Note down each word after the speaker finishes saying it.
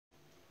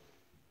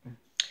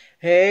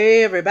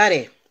Hey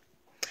everybody,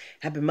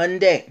 happy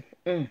Monday.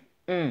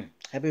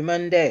 Happy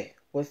Monday.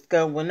 What's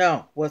going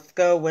on? What's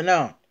going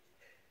on?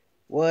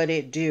 What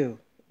it do?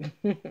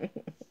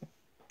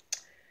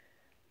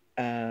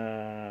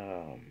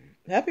 Happy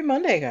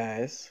Monday,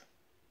 guys.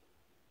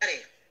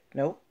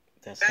 Nope,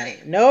 that's not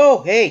it.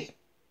 No, hey.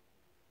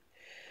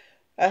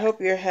 I hope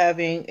you're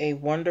having a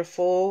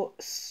wonderful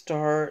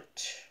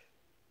start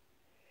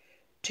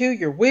to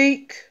your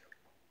week.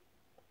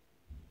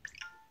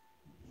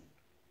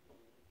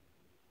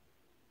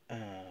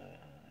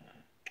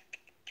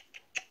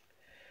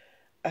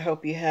 I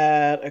hope you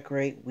had a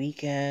great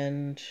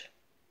weekend.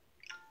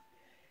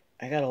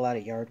 I got a lot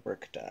of yard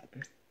work done.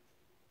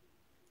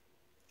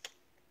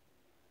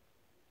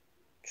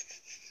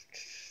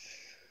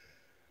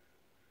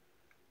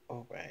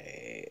 All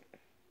right.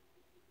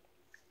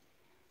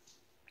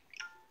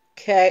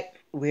 Okay,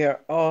 we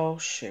are all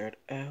shared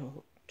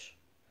out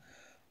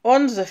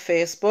on the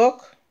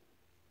Facebook.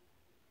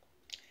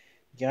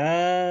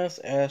 Yes,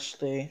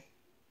 Ashley.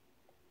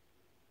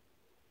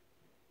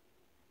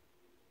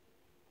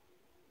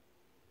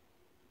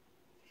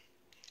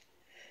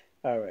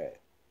 All right.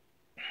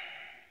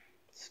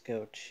 Let's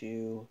go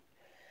to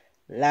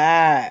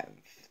live.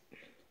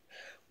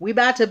 We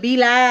about to be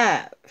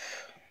live.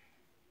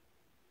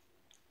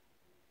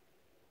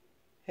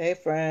 Hey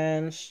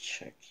friends,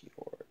 check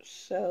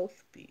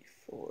yourself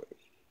before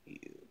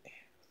you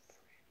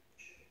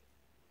infringe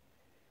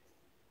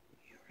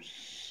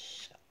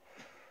yourself.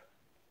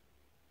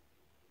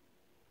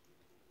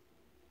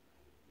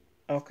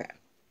 Okay.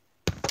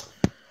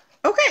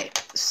 Okay,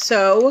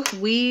 so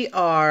we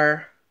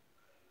are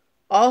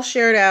all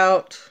shared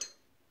out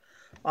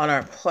on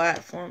our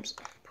platforms.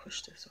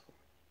 Push this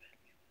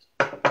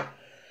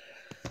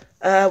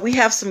over. We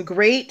have some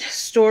great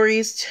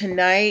stories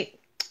tonight.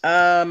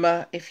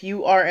 If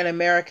you are an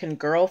American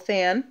Girl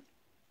fan,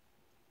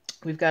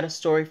 we've got a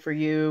story for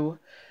you.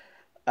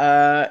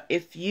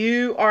 If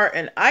you are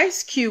an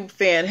Ice Cube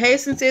fan, hey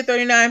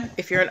Sincere39,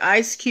 if you're an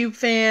Ice Cube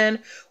fan,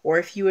 or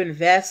if you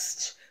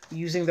invest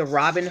using the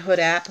Robinhood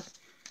app,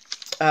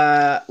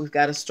 we've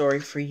got a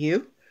story for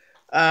you.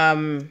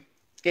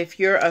 If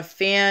you're a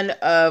fan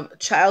of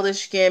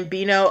Childish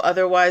Gambino,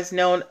 otherwise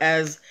known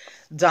as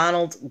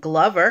Donald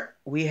Glover,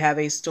 we have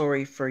a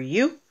story for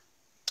you.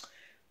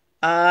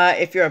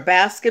 If you're a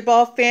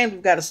basketball fan,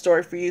 we've got a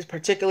story for you,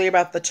 particularly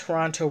about the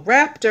Toronto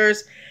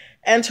Raptors.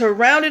 And to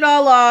round it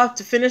all off,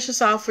 to finish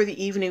us off for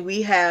the evening,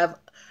 we have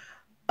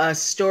a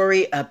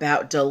story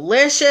about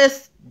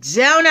delicious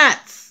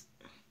donuts.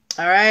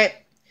 All right.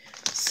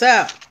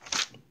 So,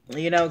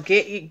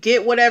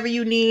 get whatever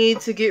you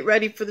need to get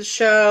ready for the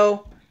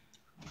show.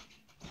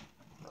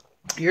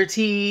 Your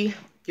tea,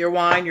 your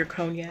wine, your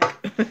cognac,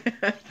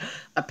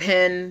 a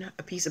pen,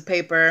 a piece of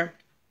paper.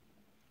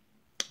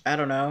 I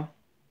don't know.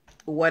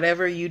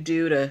 Whatever you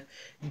do to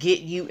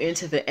get you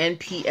into the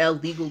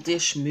NPL legal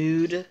dish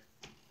mood.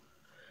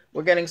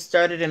 We're getting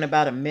started in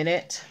about a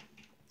minute.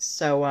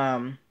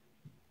 So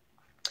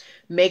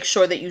make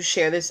sure that you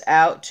share this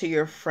out to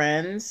your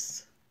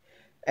friends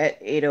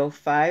at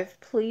 8:05,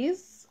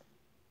 please.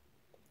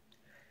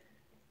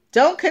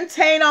 Don't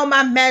contain all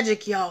my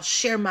magic, y'all.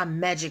 Share my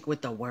magic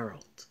with the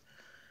world.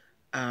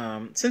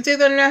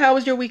 Sincere, how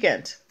was your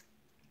weekend?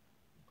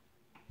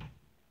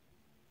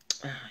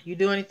 You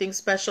do anything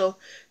special?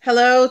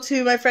 Hello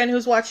to my friend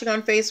who's watching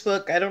on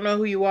Facebook. I don't know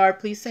who you are.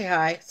 Please say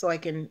hi so I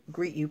can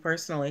greet you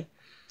personally.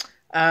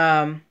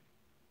 But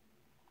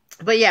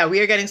yeah, we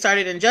are getting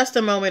started in just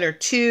a moment or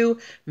two.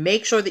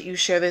 Make sure that you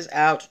share this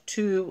out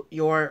to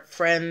your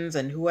friends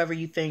and whoever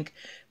you think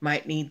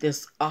might need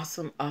this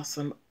awesome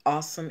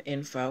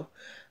info.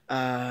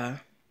 Yeah.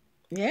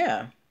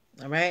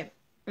 All right.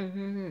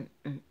 It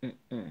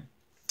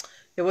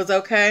was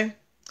okay.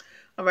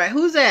 All right.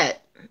 Who's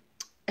that?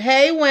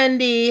 Hey,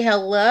 Wendy.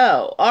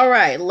 Hello. All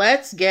right.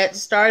 Let's get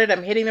started.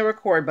 I'm hitting the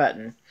record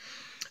button.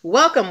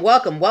 Welcome.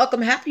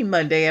 Happy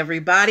Monday,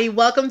 everybody.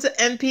 Welcome to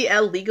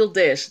NPL Legal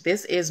Dish.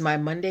 This is my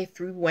Monday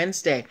through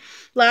Wednesday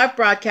live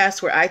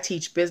broadcast where I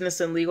teach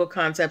business and legal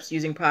concepts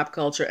using pop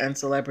culture and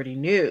celebrity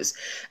news.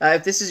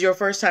 If this is your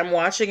first time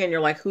watching and you're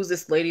like, who's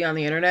this lady on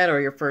the internet?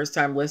 Or your first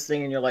time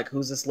listening and you're like,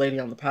 who's this lady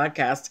on the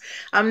podcast?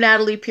 I'm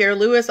Natalie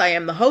Pierre-Lewis. I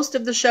am the host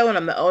of the show and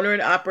I'm the owner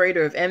and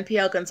operator of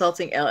NPL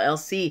Consulting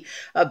LLC,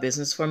 a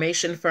business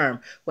formation firm.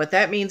 What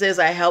that means is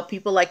I help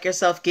people like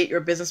yourself get your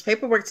business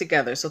paperwork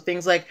together. So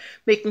things like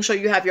making sure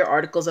you have your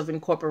articles of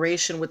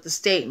incorporation with the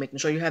state, making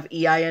sure you have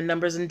EIN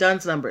numbers and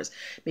DUNS numbers,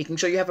 making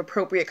sure you have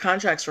appropriate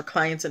contracts for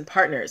clients and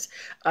partners,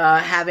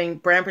 having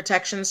brand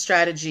protection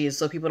strategies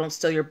so people don't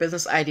steal your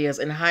business ideas,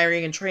 and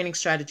hiring and training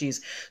strategies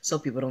so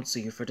people don't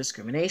sue you for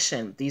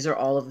discrimination. These are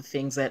all of the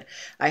things that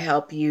I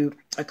help you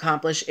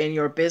accomplish in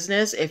your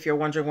business. If you're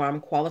wondering why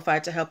I'm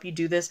qualified to help you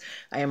do this,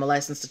 I am a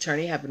licensed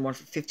attorney. I've been one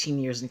for 15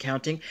 years and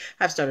counting.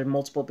 I've started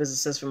multiple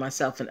businesses for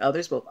myself and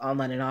others, both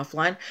online and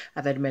offline.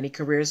 I've had many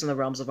careers in the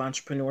realms of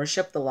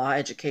entrepreneurship, the law,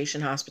 education,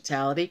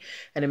 hospitality,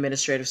 and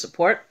administrative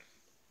support.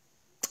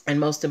 And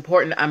most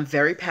important, I'm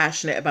very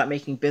passionate about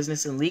making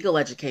business and legal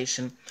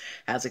education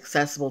as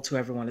accessible to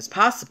everyone as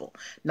possible.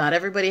 Not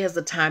everybody has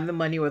the time, the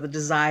money, or the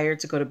desire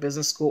to go to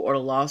business school or to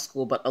law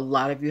school, but a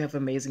lot of you have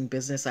amazing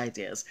business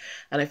ideas.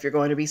 And if you're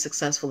going to be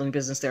successful in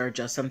business, there are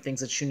just some things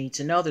that you need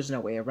to know. There's no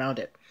way around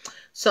it.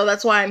 So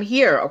that's why I'm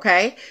here,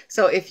 okay?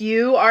 So if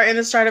you are in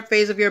the startup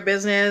phase of your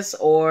business,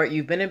 or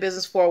you've been in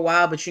business for a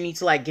while, but you need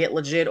to like get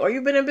legit, or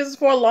you've been in business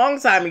for a long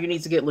time and you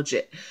need to get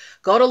legit,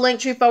 go to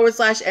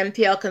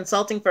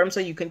linktr.ee/nplconsultingfirm so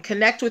you can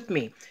connect with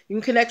me. You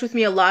can connect with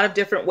me a lot of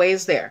different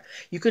ways there.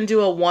 You can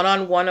do a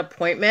one-on-one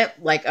appointment.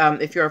 Like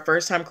if you're a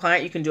first-time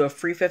client, you can do a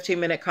free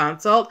 15-minute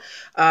consult.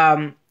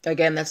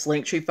 Again, that's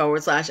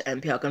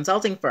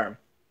linktr.ee/nplconsultingfirm.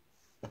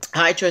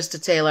 Hi,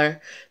 Trista Taylor,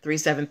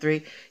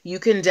 373. You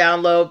can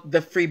download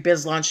the free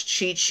Biz Launch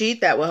cheat sheet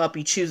that will help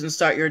you choose and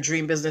start your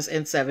dream business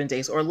in 7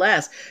 days or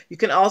less. You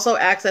can also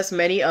access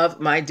many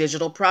of my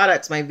digital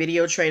products, my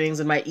video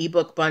trainings, and my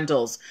ebook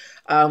bundles.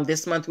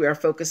 This month we are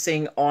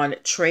focusing on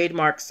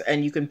trademarks,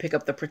 and you can pick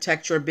up the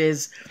Protect Your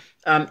Biz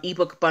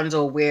ebook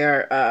bundle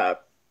where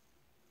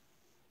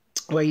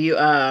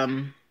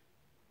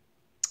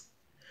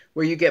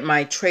you get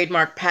my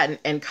trademark, patent,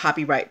 and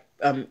copyright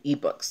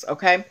ebooks.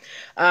 Okay.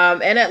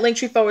 And at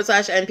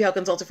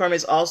linktr.ee/nplconsultingfirm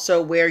is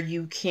also where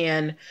you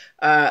can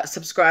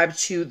subscribe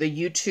to the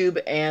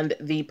YouTube and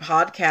the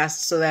podcast,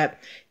 so that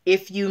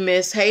if you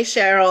miss, hey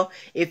Cheryl,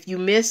 if you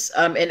miss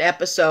an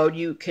episode,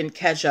 you can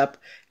catch up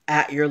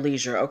at your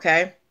leisure.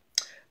 Okay.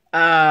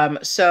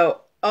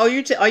 So, are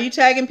you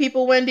tagging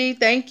people, Wendy?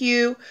 Thank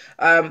you.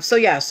 So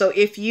yeah, so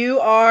if you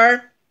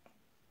are,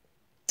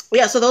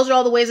 so those are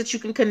all the ways that you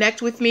can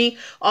connect with me.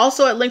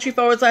 Also at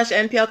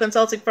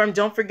linktr.ee/nplconsultingfirm,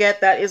 don't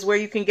forget that is where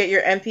you can get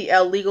your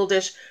NPL Legal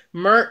Dish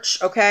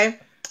merch, okay?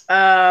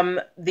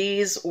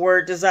 These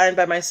were designed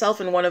by myself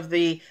and one of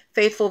the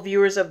faithful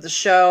viewers of the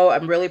show.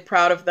 I'm really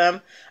proud of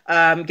them.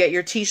 Get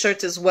your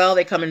t-shirts as well.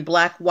 They come in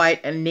black, white,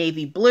 and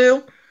navy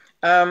blue.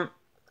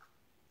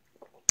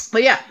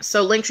 But yeah,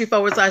 so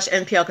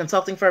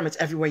linktr.ee/nplconsultingfirm. It's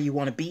everywhere you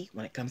want to be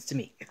when it comes to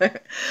me.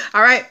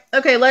 All right.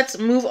 Okay, let's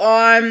move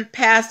on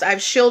past.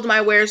 I've shilled my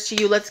wares to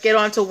you. Let's get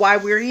on to why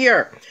we're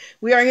here.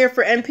 We are here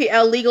for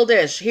NPL Legal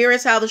Dish. Here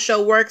is how the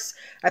show works.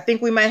 I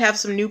think we might have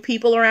some new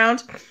people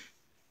around.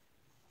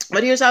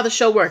 But here's how the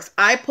show works.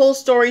 I pull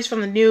stories from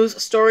the news,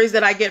 stories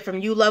that I get from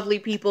you lovely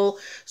people,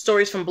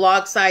 stories from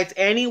blog sites,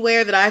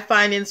 anywhere that I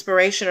find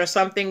inspiration or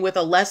something with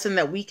a lesson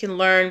that we can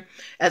learn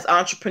as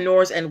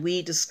entrepreneurs, and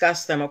we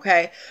discuss them,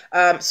 okay?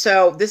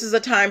 So this is a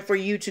time for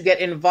you to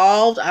get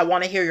involved. I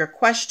want to hear your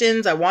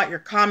questions. I want your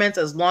comments,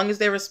 as long as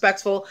they're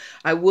respectful.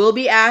 I will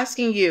be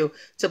asking you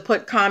to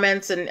put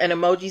comments and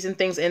emojis and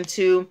things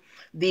into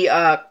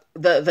the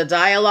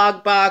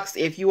dialogue box.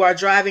 If you are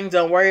driving,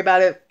 don't worry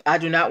about it. I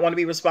do not want to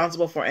be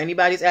responsible for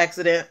anybody's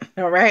accident.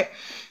 All right.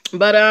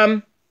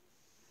 But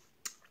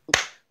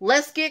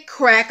let's get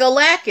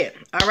crack-a-lackin'.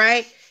 All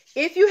right.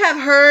 If you have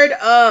heard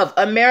of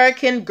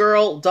American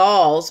Girl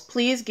dolls,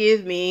 please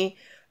give me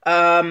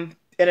an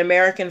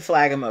American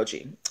flag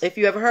emoji. If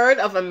you have heard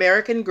of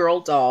American Girl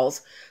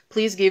dolls,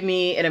 please give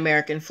me an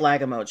American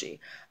flag emoji.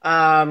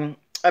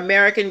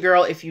 American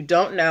Girl, if you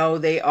don't know,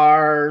 they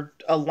are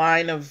a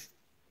line of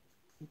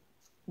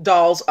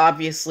dolls,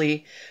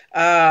 obviously.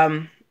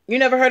 You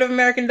never heard of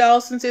American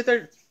Dolls since you're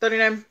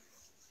 39?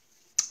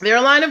 They're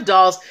a line of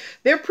dolls.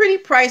 They're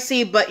pretty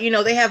pricey, but you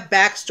know, they have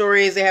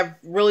backstories. They have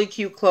really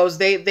cute clothes.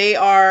 They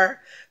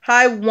are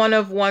high one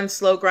of one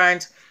slow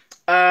grind.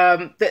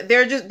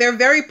 They're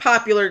very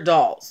popular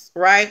dolls,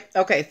 right?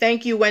 Okay,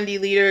 thank you, Wendy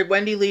Leader.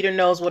 Wendy Leader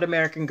knows what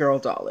American Girl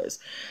doll is.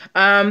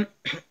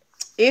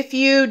 If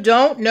you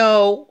don't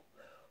know,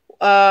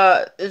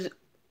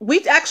 we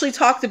actually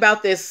talked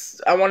about this,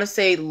 I want to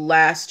say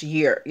last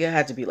year. It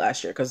had to be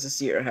last year because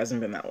this year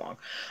hasn't been that long.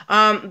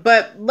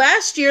 But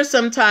last year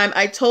sometime,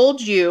 I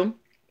told you,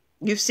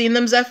 you've seen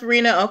them,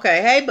 Zephyrina?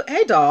 Okay.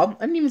 Hey, doll.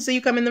 I didn't even see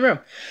you come in the room.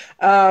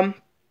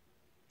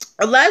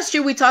 Last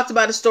year, we talked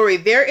about a story.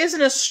 There is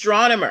an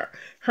astronomer.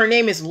 Her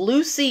name is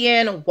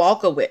Lucianne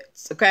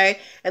Walkowitz, okay?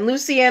 And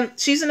Lucianne,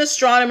 she's an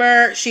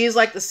astronomer. She is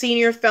like the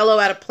senior fellow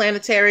at a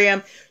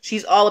planetarium.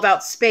 She's all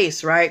about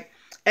space, right?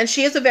 And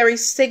she has a very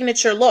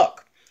signature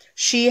look.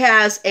 She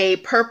has a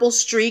purple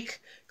streak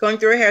going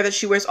through her hair that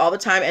she wears all the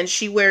time, and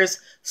she wears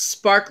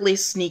sparkly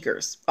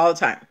sneakers all the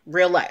time.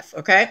 Real life,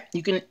 okay?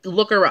 You can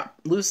look her up.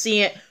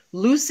 Lucianne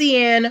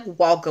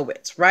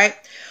Walkowitz, right?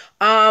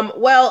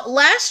 Well,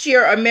 last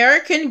year,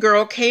 American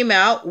Girl came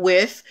out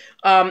with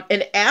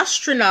an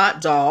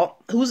astronaut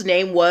doll whose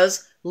name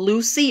was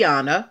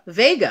Luciana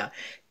Vega.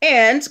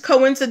 And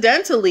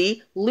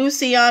coincidentally,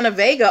 Luciana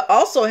Vega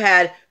also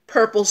had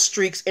purple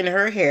streaks in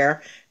her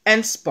hair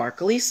and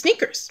sparkly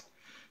sneakers.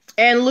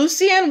 And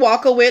Lucianne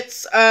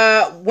Walkowitz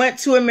went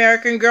to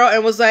American Girl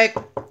and was like,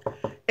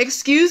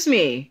 excuse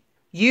me,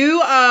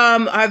 you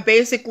have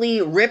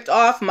basically ripped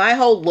off my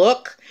whole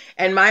look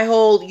and my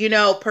whole, you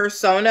know,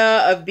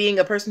 persona of being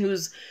a person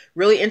who's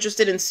really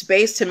interested in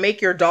space to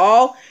make your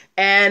doll.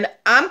 And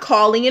I'm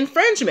calling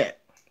infringement,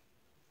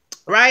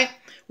 right?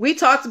 we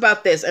talked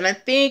about this, and I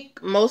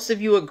think most of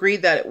you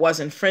agreed that it was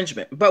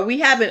infringement. But we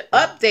have an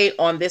update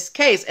on this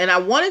case, and I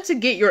wanted to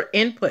get your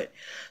input.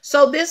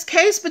 So this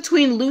case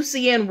between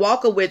Lucianne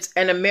Walkowitz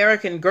and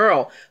American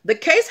Girl, the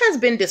case has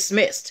been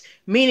dismissed,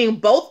 meaning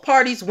both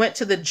parties went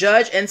to the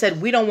judge and said,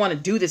 we don't want to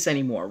do this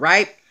anymore,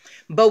 right?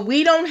 But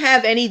we don't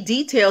have any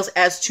details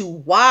as to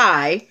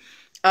why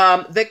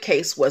the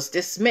case was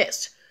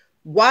dismissed.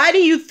 Why do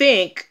you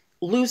think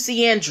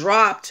Lucianne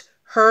dropped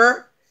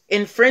her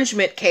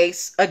infringement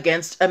case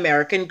against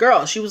American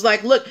Girl? She was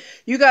like, look,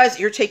 you guys,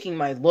 you're taking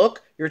my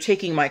look, you're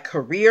taking my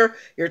career,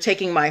 you're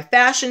taking my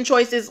fashion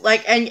choices,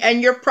 like,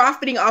 and you're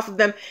profiting off of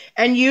them,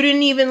 and you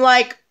didn't even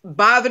like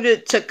bother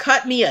to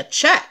cut me a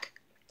check,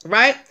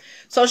 right?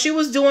 So she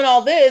was doing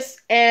all this,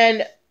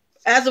 and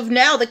as of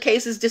now, the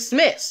case is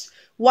dismissed.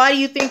 Why do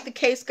you think the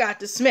case got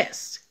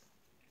dismissed?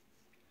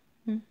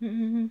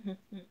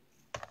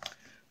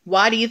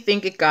 Why do you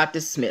think it got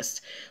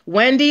dismissed?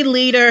 Wendy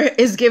Leader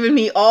is giving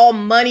me all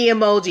money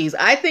emojis.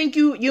 I think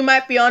you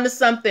might be onto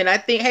something. I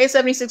think, hey,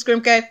 76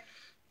 Grim K.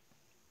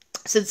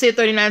 Sincere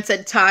 39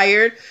 said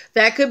tired.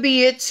 That could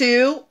be it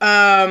too.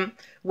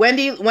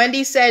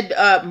 Wendy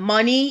said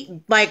money,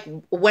 like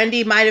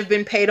Wendy might have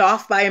been paid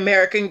off by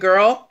American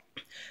Girl.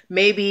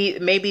 Maybe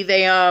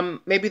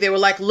they were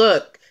like,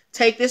 look,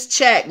 take this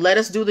check, let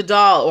us do the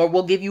doll, or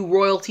we'll give you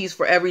royalties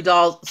for every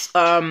doll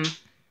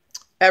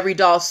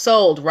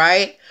sold,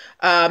 right?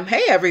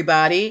 Hey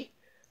everybody.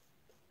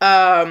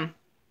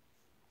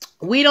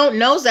 We don't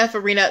know,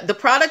 Zephyrina. The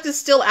product is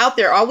still out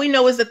there. All we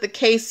know is that the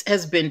case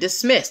has been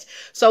dismissed.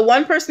 So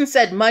one person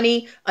said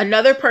money.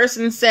 Another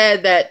person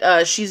said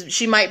that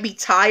she might be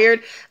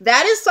tired.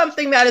 That is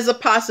something that is a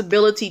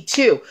possibility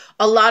too.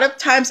 A lot of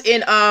times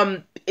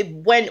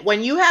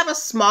when you have a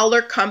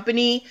smaller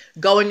company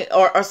going,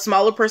 or a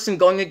smaller person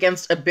going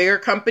against a bigger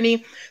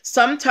company,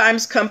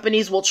 sometimes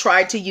companies will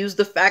try to use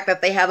the fact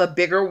that they have a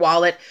bigger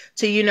wallet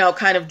to, you know,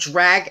 kind of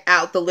drag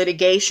out the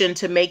litigation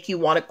to make you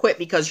want to quit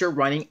because you're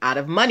running out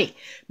of money.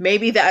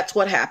 Maybe that's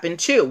what happened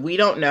too. We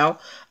don't know.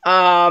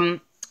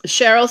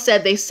 Cheryl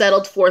said they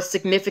settled for a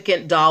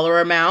significant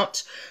dollar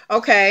amount.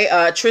 Okay.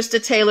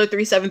 Trista Taylor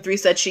 373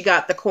 said she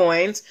got the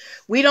coins.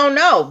 We don't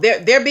know.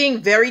 They're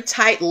being very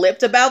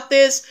tight-lipped about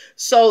this.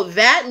 So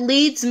that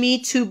leads me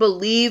to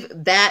believe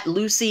that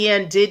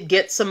Lucianne did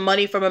get some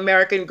money from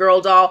American Girl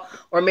doll,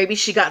 or maybe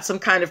she got some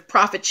kind of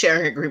profit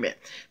sharing agreement.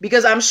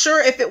 Because I'm sure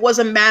if it was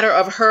a matter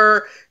of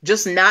her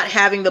just not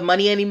having the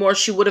money anymore,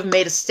 she would have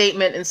made a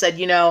statement and said,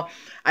 you know,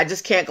 I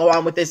just can't go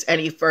on with this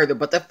any further.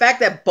 But the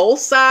fact that both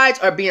sides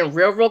are being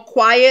real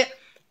quiet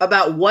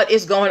about what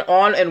is going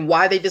on and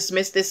why they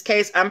dismissed this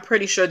case, I'm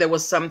pretty sure there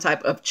was some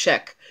type of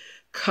check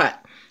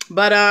cut.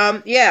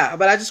 But yeah,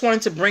 but I just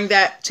wanted to bring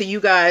that to you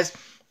guys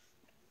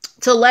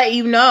to let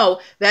you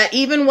know that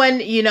even when,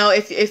 you know,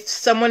 if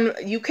someone,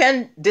 you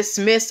can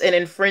dismiss an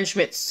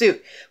infringement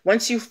suit.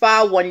 Once you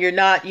file one, you're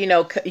not, you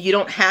know, you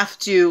don't have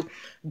to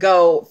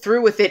go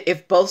through with it.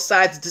 If both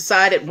sides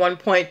decide at one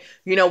point,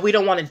 you know, we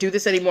don't want to do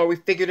this anymore, we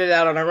figured it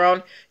out on our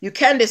own, you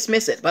can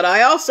dismiss it. But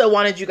I also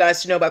wanted you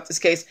guys to know about this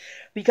case,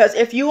 because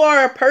if you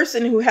are a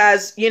person who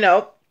has, you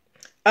know,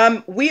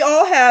 we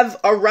all have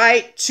a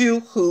right to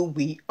who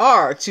we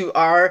are, to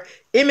our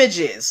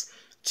images,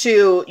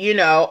 to, you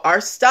know, our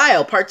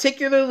style,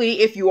 particularly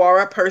if you are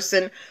a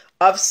person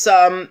of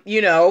some,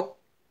 you know,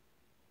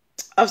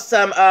 of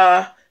some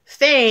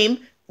fame,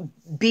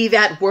 be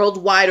that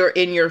worldwide or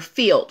in your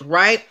field,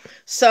 right?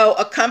 So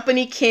a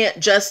company can't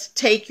just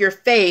take your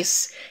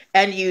face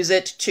and use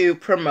it to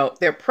promote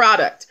their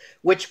product,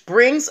 which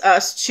brings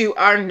us to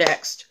our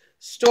next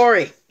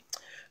story.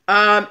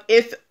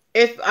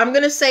 If I'm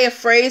going to say a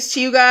phrase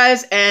to you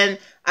guys, and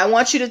I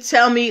want you to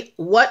tell me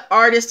what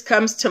artist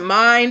comes to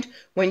mind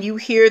when you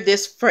hear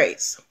this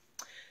phrase.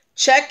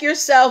 Check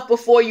yourself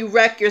before you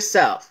wreck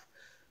yourself.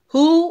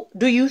 Who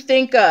do you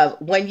think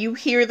of when you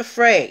hear the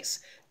phrase?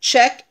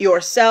 Check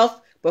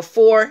yourself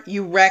before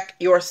you wreck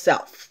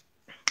yourself.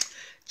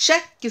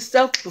 Check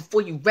yourself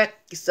before you wreck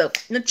yourself.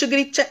 No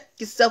chiggity, check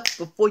yourself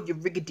before you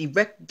riggedy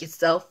wreck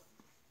yourself.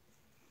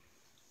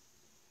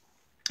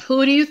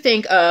 Who do you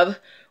think of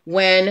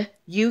when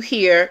you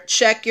hear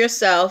check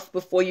yourself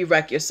before you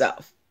wreck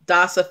yourself?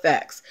 DOS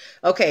effects.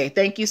 Okay,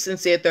 thank you,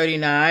 Sincere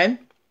 39.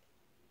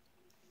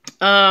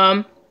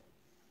 Thank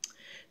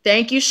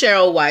you,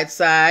 Cheryl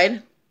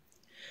Whiteside.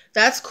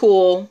 That's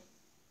cool.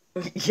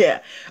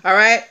 Yeah. All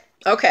right.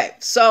 Okay.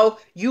 So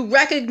you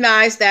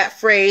recognize that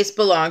phrase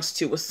belongs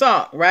to a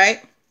song,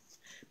 right?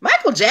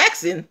 Michael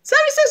Jackson.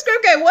 76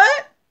 okay,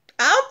 what?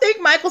 I don't think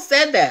Michael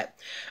said that.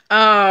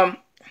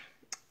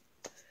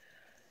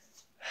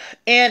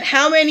 And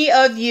how many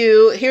of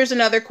you, here's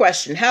another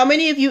question. How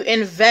many of you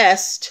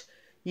invest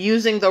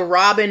using the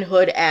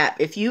Robinhood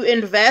app? If you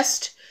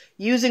invest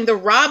using the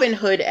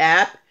Robinhood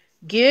app,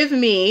 give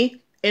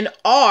me an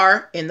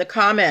R in the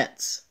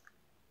comments.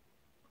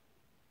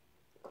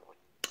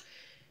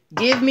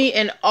 Give me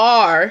an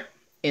R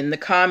in the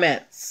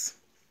comments.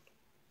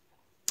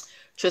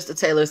 Trista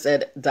Taylor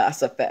said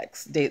DOS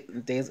effects.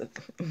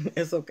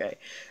 It's okay.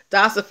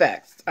 DOS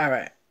effects. All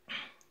right.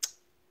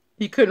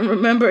 You couldn't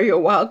remember your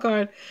wild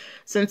card?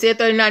 Sincere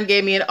 39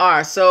 gave me an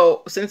R.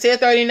 So Sincere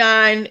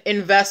 39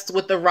 invests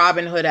with the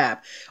Robinhood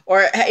app.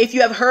 Or if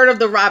you have heard of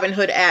the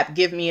Robinhood app,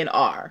 give me an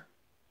R.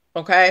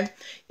 Okay?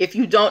 If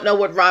you don't know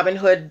what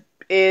Robinhood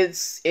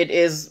is, it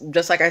is,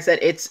 just like I said,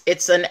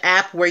 it's an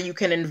app where you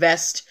can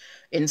invest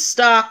in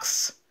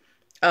stocks,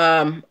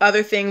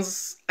 other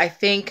things, I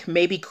think,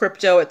 maybe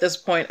crypto at this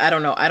point. I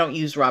don't know. I don't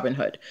use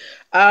Robinhood.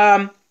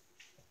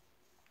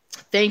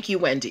 Thank you,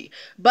 Wendy.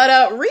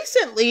 But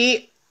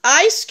recently,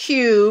 Ice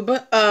Cube,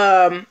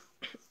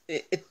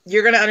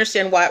 you're going to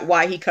understand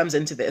why he comes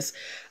into this.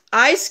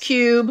 Ice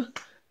Cube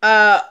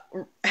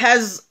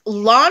has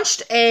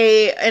launched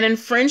an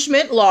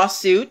infringement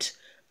lawsuit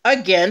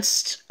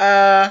against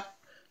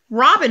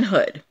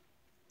Robinhood.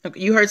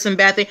 You heard some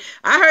bad things.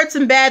 I heard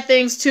some bad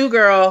things too,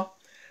 girl.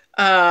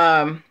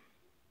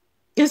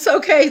 It's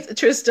okay,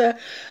 Trista.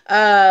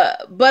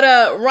 But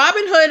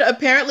Robinhood,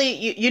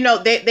 apparently, you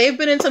know, they've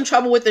been in some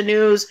trouble with the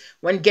news.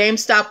 When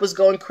GameStop was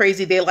going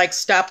crazy, they like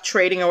stopped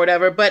trading or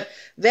whatever, but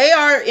they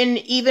are in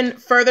even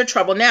further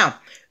trouble now.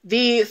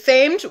 The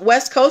famed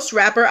West Coast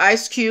rapper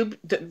Ice Cube,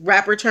 the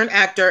rapper turned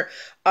actor,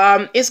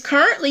 is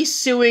currently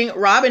suing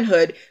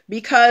Robinhood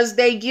because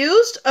they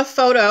used a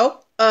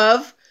photo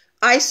of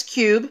Ice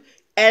Cube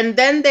and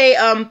then they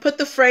put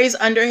the phrase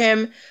under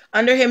him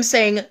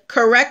saying,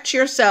 "Correct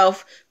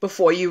yourself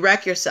before you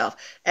wreck yourself."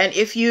 And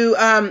if you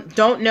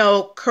don't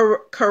know,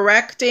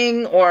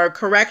 correcting or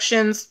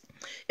corrections,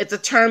 it's a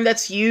term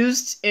that's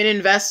used in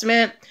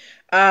investment.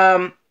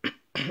 That's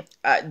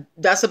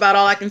about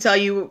all I can tell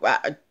you.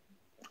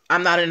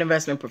 I'm not an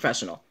investment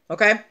professional,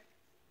 okay?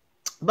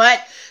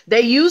 But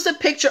they used a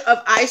picture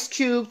of Ice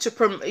Cube to,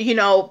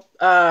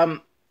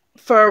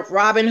 for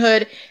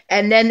Robinhood,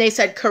 and then they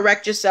said,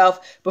 "Correct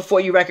yourself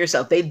before you wreck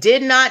yourself." They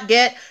did not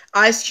get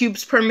Ice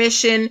Cube's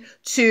permission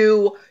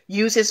to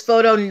use his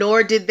photo,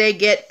 nor did they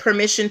get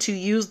permission to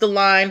use the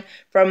line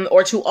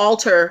or to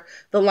alter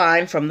the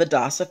line from the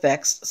DOS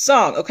Effects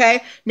song,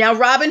 okay? Now,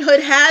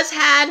 Robinhood has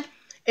had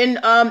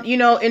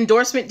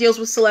endorsement deals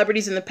with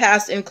celebrities in the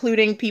past,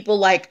 including people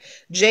like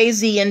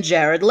Jay-Z and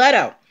Jared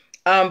Leto.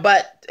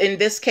 But in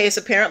this case,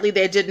 apparently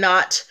they did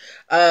not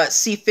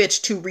see fit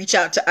to reach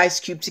out to Ice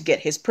Cube to get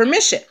his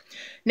permission.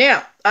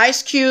 Now,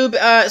 Ice Cube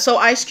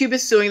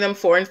is suing them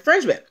for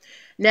infringement.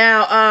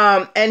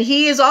 Now, and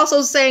he is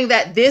also saying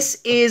that this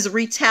is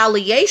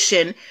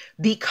retaliation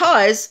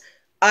because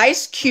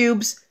Ice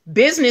Cube's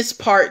business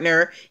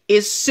partner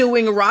is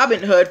suing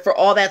Robinhood for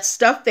all that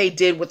stuff they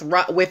did with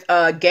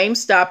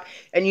GameStop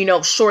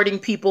and, shorting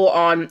people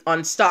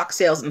on stock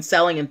sales and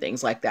selling and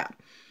things like that.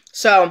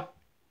 So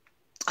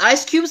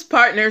Ice Cube's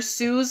partner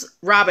sues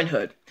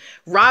Robinhood.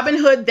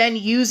 Robinhood then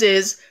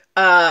uses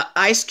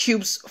Ice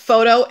Cube's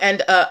photo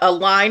and a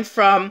line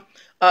from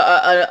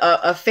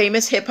a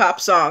famous hip hop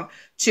song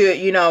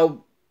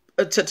to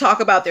talk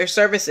about their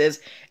services,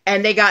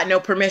 and they got no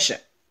permission.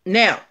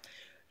 Now,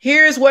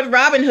 here's what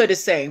Robinhood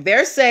is saying.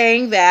 They're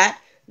saying that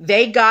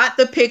they got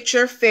the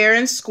picture fair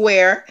and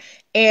square,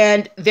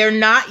 and they're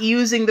not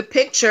using the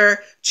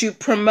picture to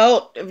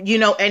promote,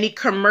 any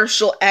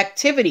commercial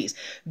activities.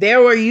 They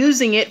were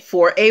using it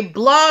for a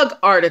blog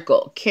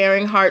article.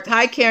 Caring Hearts,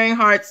 Hi Caring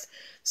Hearts,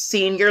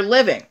 Senior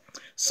Living.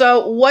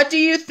 So what do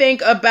you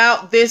think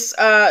about this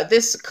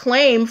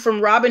claim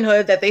from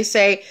Robinhood that they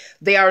say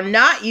they are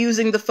not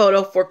using the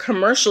photo for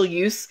commercial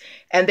use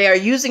and they are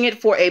using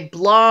it for a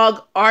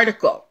blog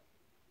article?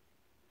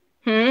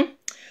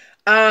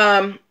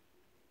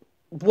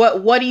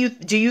 What do you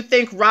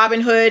think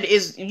Robinhood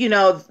is,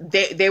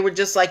 they were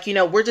just like,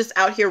 we're just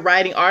out here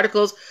writing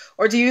articles,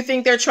 or do you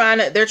think they're trying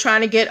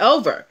to get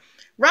over?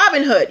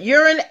 Robinhood,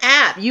 you're an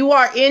app. You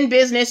are in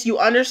business. You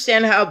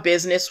understand how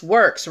business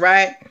works,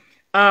 right?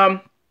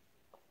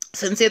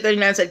 Sincere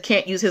 39 said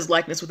can't use his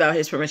likeness without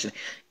his permission.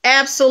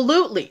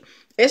 Absolutely.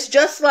 It's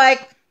just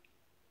like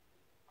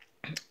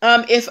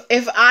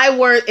if I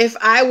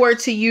were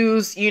to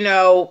use,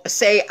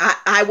 say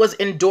I was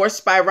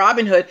endorsed by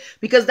Robinhood,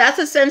 because that's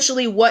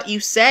essentially what you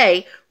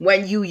say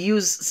when you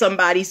use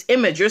somebody's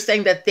image. You're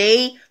saying that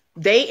they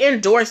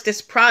endorse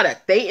this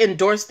product, they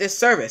endorse this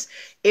service.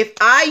 If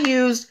I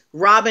used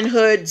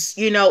Robinhood's,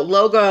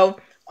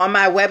 logo on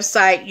my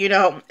website,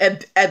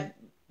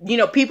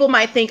 people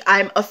might think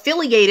I'm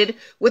affiliated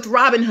with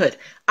Robinhood.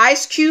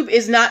 Ice Cube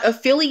is not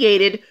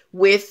affiliated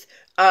with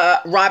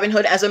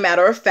Robinhood. As a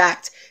matter of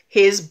fact,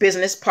 his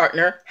business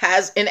partner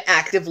has an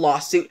active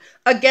lawsuit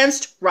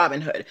against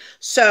Robinhood.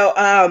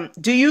 So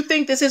do you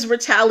think this is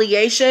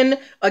retaliation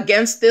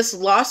against this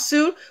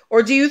lawsuit,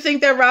 or do you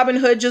think that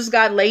Robinhood just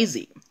got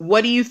lazy?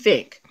 What do you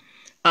think?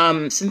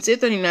 Sincere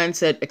 39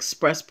 said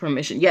express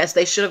permission. Yes,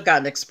 they should have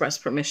gotten express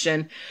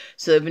permission.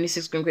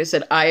 76 Green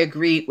said, I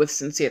agree with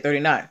Sincere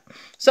 39.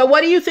 So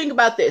what do you think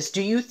about this?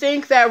 Do you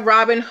think that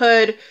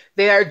Robinhood,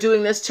 they are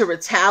doing this to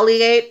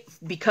retaliate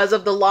because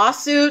of the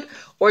lawsuit,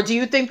 or do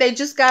you think they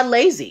just got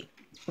lazy?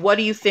 What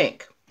do you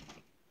think?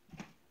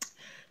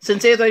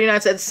 Sincere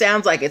 39 said,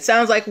 sounds like it.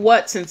 Sounds like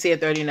what, Sincere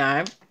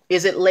 39?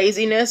 Is it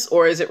laziness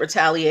or is it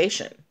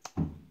retaliation?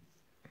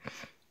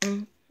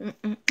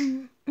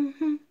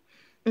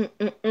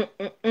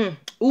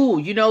 Ooh,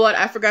 you know what?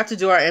 I forgot to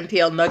do our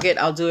NPL nugget.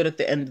 I'll do it at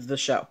the end of the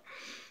show.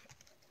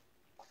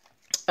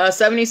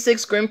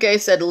 76 Grimke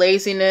said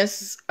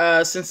laziness.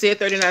 Sincere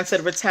 39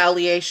 said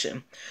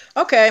retaliation.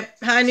 Okay.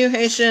 Hi, New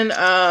Haitian.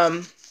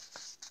 I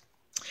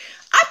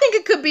think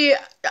it could be,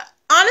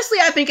 honestly,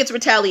 I think it's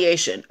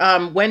retaliation.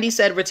 Wendy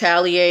said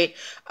retaliate,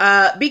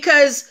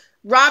 because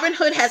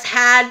Robinhood has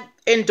had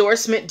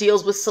endorsement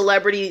deals with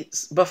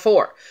celebrities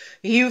before.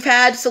 You've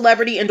had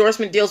celebrity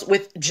endorsement deals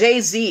with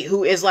Jay-Z,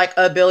 who is like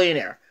a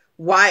billionaire.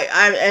 Why?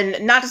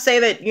 And not to say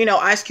that,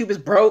 Ice Cube is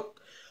broke,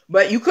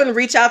 but you couldn't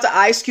reach out to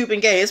Ice Cube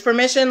and get his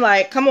permission.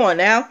 Like, come on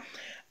now.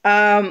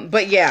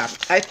 But yeah,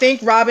 I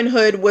think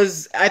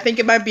Robinhood I think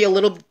it might be a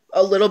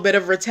little bit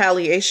of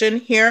retaliation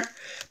here,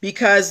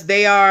 because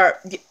they are,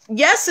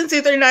 yes, since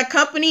 39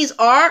 companies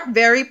are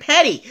very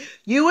petty.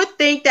 You would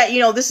think that,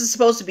 this is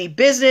supposed to be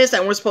business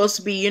and we're supposed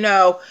to be,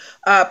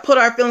 put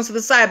our feelings to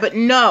the side. But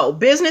no,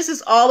 business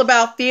is all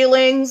about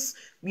feelings.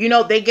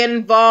 They get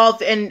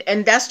involved,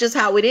 and that's just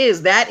how it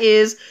is. That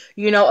is,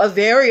 a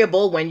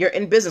variable when you're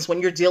in business,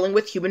 when you're dealing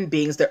with human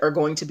beings. There are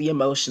going to be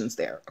emotions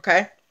there.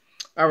 Okay.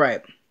 All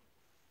right.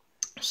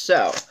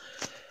 So,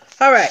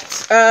 all right.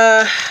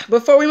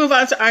 Before we move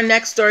on to our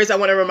next stories, I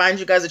want to remind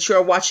you guys that you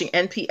are watching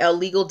NPL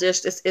Legal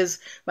Dish. This is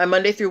my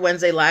Monday through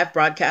Wednesday live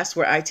broadcast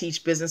where I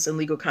teach business and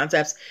legal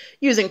concepts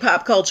using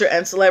pop culture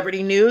and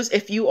celebrity news.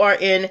 If you are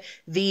in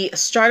the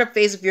startup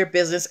phase of your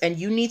business and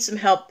you need some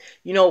help,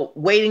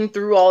 wading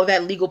through all of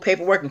that legal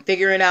paperwork and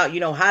figuring out,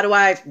 how do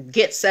I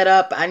get set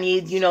up? I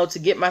need, to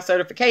get my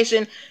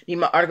certification, need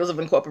my articles of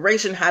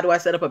incorporation. How do I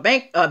set up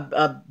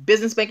a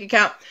business bank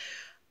account?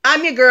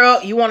 I'm your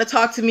girl. You want to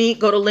talk to me?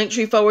 Go to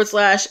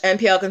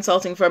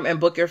linktr.ee/nplconsultingfirm and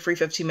book your free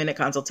 15-minute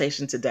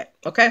consultation today.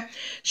 Okay.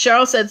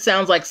 Cheryl said,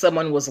 sounds like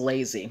someone was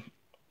lazy.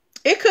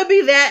 It could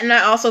be that. And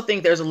I also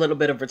think there's a little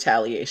bit of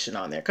retaliation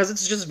on there, because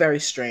it's just very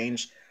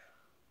strange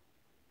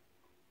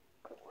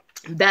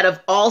that of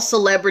all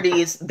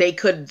celebrities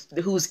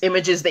whose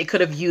images they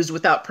could have used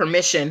without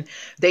permission,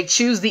 they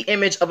choose the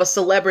image of a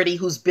celebrity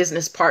whose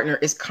business partner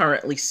is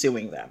currently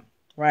suing them.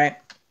 Right.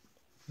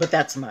 But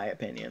that's my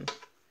opinion.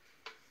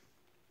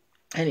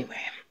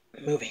 Anyway,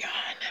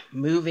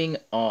 moving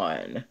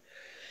on.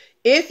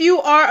 If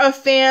you are a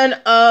fan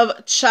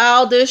of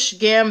Childish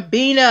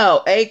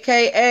Gambino,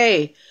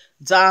 aka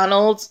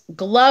Donald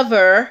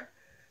Glover,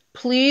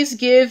 please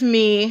give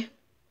me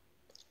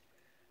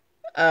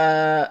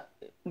a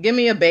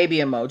baby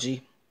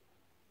emoji.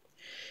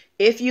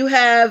 If you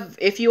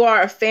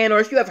are a fan, or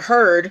if you have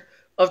heard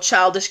of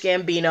Childish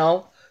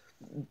Gambino,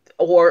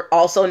 or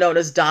also known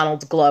as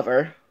Donald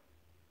Glover,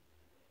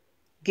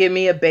 give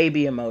me a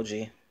baby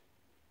emoji.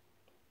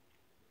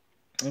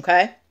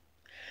 Okay.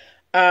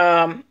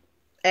 And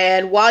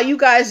while you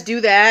guys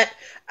do that,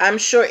 I'm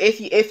sure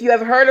if you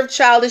have heard of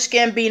Childish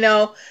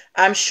Gambino,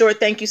 I'm sure,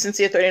 thank you,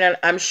 Sincere 39.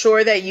 I'm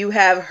sure that you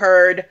have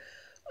heard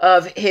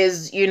of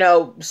his,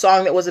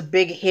 song that was a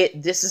big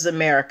hit, This Is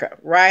America,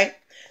 right?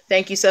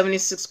 Thank you,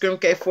 76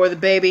 Grimke, for the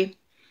baby.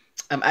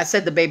 I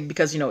said the baby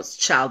because, it's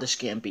Childish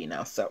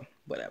Gambino, so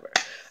whatever.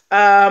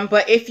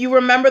 But if you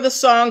remember the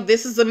song,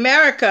 This Is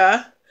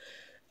America,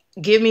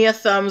 give me a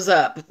thumbs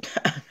up.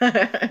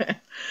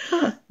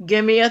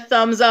 Give me a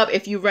thumbs up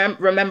if you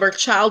remember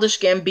Childish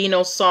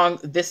Gambino's song,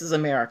 This Is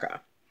America,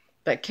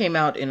 that came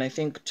out in, I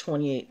think,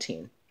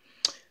 2018.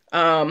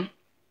 The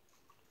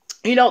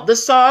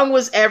song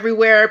was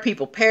everywhere.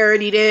 People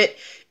parodied it.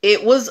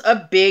 It was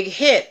a big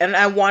hit. And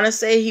I want to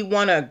say he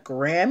won a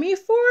Grammy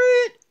for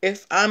it,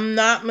 if I'm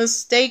not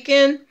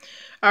mistaken.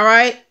 All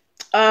right.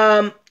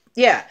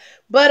 Yeah.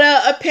 But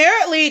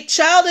apparently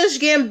Childish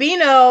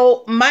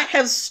Gambino might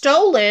have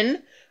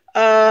stolen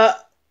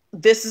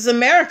This Is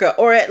America,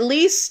 or at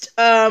least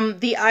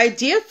the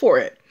idea for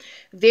it.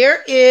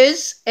 There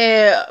is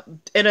an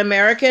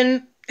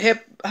American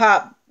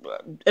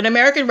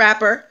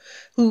rapper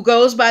who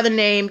goes by the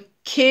name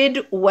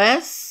Kid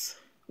West.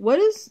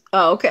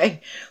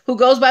 Who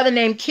goes by the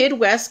name Kid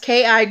West,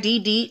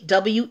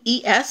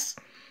 Kiddwes.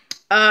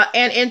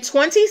 And in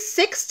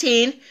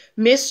 2016,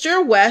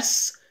 Mr.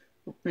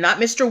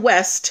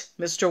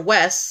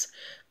 West,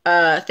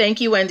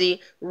 thank you,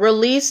 Wendy,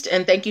 released,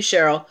 and thank you,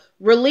 Cheryl,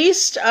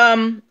 released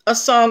a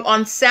song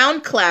on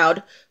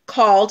SoundCloud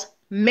called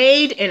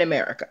Made in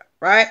America,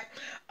 right?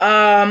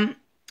 And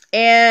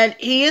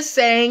he is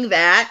saying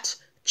that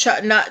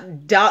Childish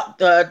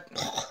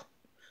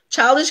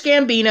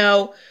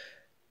Gambino,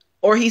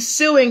 or he's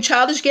suing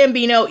Childish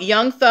Gambino,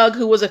 Young Thug,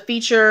 who was a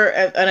feature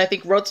and I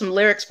think wrote some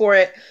lyrics for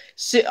it,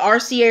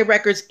 RCA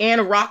Records,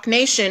 and Rock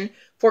Nation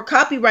for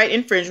copyright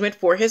infringement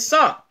for his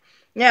song.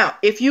 Now,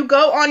 if you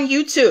go on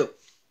YouTube,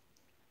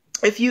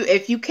 if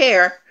you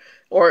care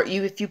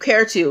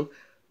to,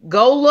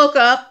 go look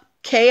up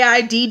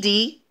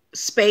KIDD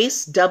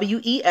space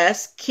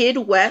WES Kid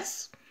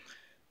West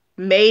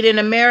Made in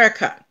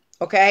America,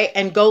 okay?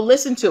 And go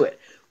listen to it.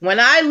 When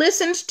I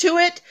listened to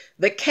it,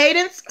 the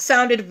cadence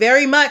sounded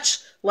very much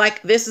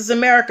like This Is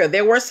America.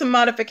 There were some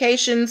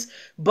modifications,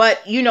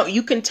 but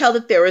you can tell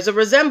that there is a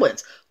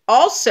resemblance.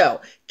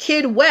 Also,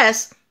 Kid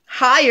West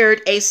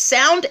hired a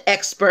sound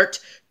expert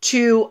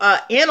to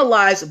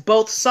analyze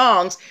both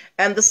songs,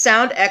 and the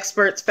sound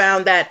experts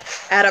found that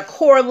at a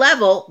core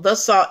level, the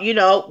song,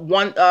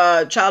 one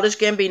Childish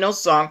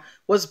Gambino's song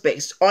was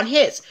based on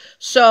his.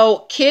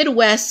 So Kid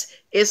West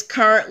is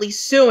currently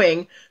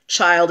suing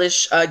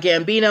Childish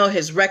Gambino,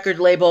 his record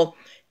label,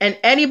 and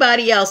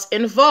anybody else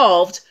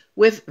involved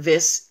with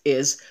This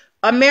Is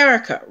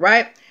America,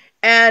 right?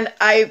 And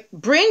I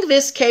bring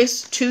this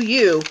case to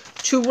you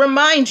to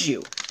remind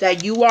you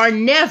that you are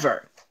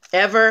never,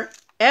 ever,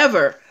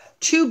 ever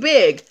too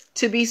big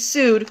to be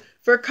sued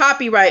for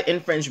copyright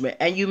infringement.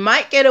 And you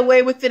might get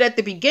away with it at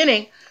the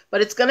beginning,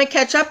 but it's going to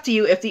catch up to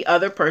you if the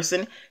other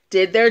person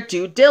did their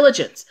due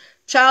diligence.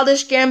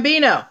 Childish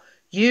Gambino,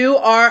 you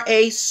are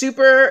a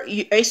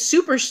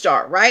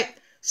superstar, right?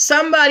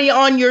 Somebody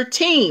on your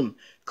team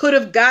could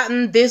have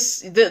gotten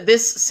this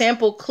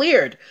sample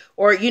cleared,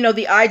 or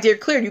the idea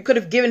cleared. You could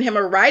have given him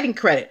a writing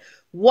credit.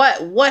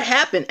 What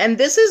happened? And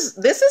this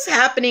is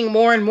happening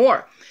more and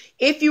more.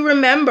 If you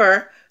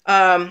remember,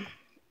 Zephyrina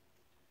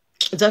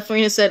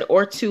said,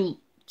 or too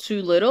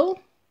little.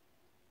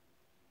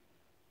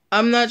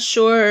 I'm not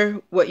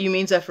sure what you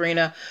mean,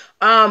 Zephyrina.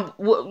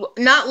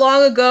 Not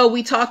long ago,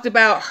 we talked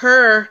about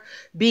her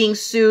being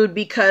sued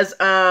because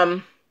I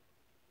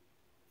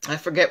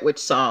forget which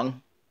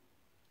song.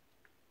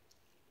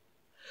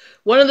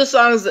 One of the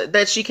songs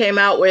that she came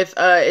out with,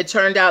 it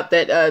turned out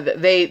that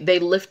they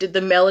lifted the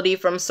melody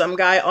from some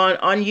guy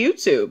on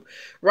YouTube,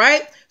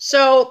 right?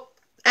 So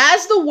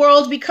as the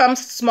world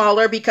becomes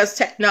smaller because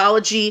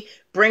technology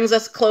brings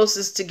us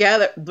closer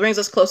together.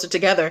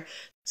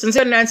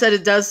 Sincere 9 said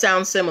it does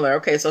sound similar.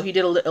 Okay, so he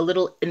did a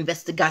little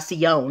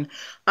investigación.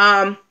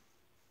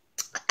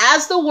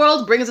 As the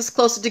world brings us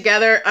closer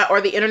together,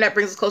 or the internet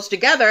brings us closer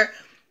together,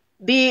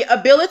 the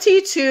ability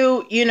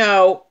to,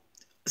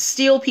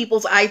 steal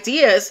people's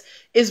ideas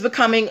is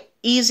becoming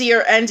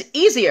easier and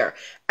easier.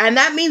 And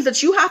that means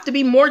that you have to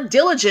be more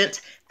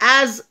diligent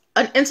as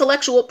an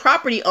intellectual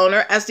property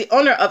owner, as the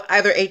owner of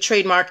either a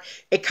trademark,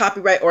 a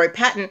copyright, or a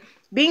patent,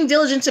 being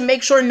diligent to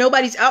make sure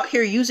nobody's out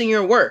here using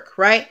your work,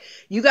 right?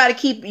 You got to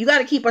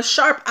keep a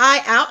sharp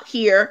eye out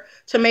here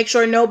to make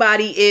sure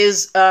nobody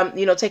is,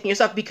 taking your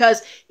stuff,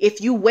 because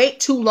if you wait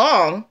too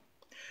long,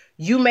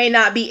 you may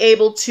not be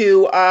able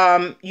to,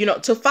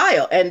 to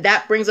file. And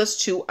that brings us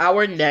to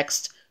our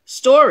next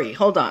story.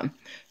 Hold on.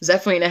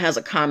 Zephyrina has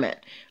a comment.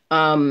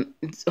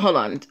 Hold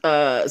on.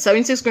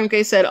 76 Grim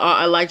K said,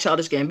 I like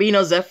Childish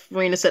Gambino.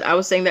 Zephyrina said, I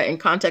was saying that in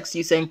context,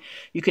 you saying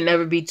you can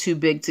never be too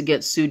big to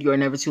get sued. You are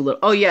never too little.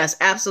 Oh, yes,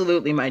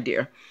 absolutely, my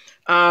dear.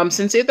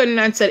 Sincere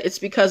 39 said, it's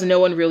because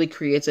no one really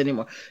creates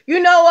anymore. You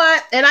know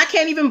what? And I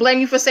can't even blame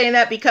you for saying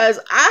that, because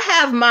I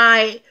have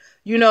my,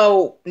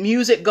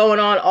 music going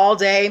on all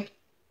day.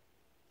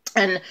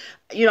 And,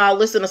 I'll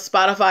listen to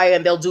Spotify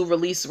and they'll do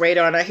release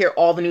radar and I hear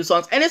all the new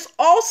songs. And it's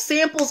all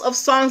samples of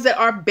songs that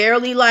are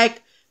barely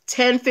like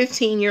 10,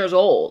 15 years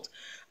old.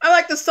 I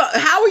like the song.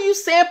 How are you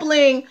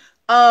sampling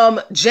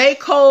J.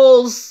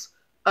 Cole's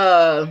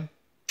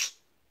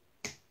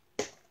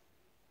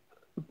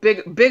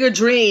Bigger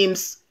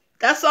Dreams?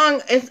 That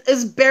song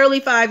is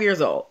barely 5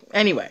 years old.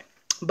 Anyway,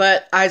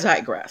 but I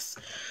digress.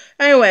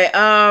 Anyway,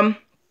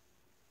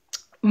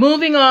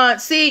 moving on.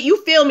 See,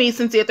 you feel me,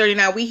 Cynthia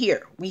 39. We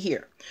here.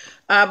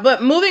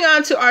 But moving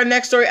on to our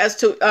next story, as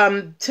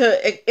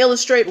to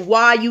illustrate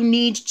why you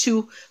need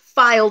to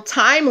file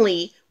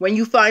timely when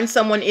you find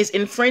someone is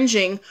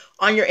infringing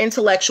on your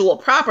intellectual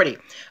property.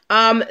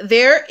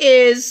 There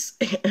is,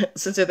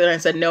 Cynthia 39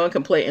 said, no one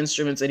can play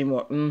instruments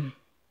anymore.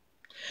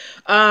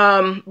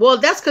 Well,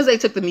 that's because they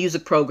took the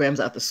music programs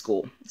out the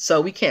school,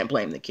 so we can't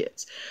blame the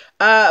kids.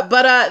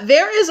 But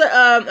there is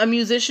a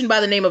musician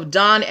by the name of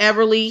Don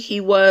Everly.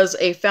 He was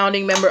a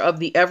founding member of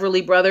the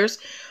Everly Brothers.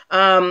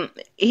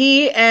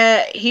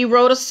 He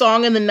wrote a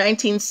song in the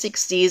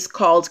 1960s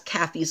called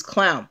Kathy's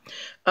Clown.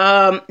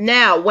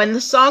 Now, when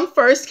the song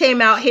first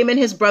came out, him and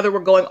his brother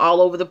were going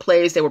all over the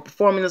place. They were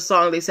performing the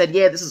song. They said,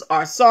 yeah, this is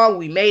our song.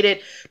 We made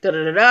it. Da,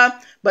 da, da, da.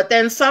 But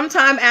then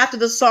sometime after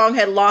the song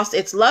had lost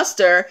its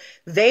luster,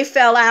 they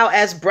fell out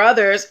as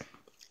brothers.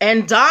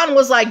 And Don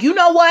was like, you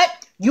know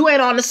what? You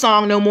ain't on the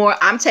song no more.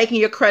 I'm taking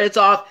your credits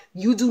off.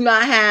 You do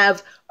not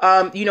have,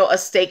 a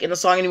stake in the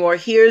song anymore.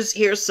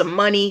 Here's some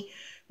money,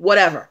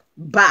 whatever.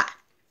 Bye.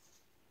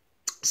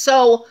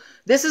 So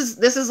this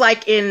is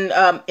like in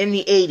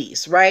the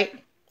 80s, right?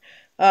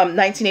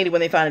 1980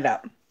 when they found it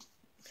out.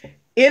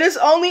 It is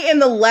only in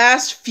the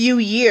last few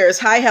years,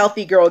 hi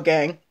Healthy Girl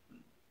Gang,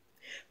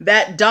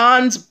 that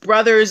Don's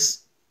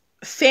brother's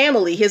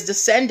family, his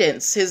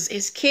descendants,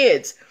 his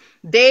kids,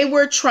 they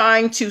were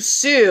trying to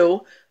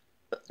sue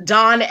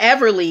Don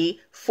Everly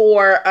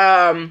for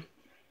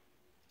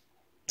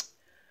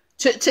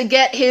to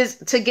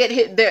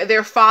get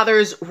their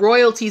father's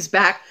royalties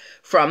back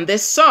from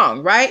this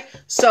song, right?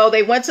 So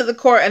they went to the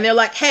court and they're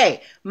like,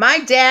 hey, my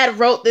dad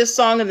wrote this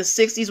song in the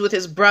 60s with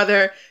his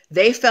brother.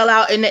 They fell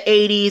out in the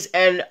 80s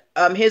and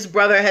his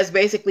brother has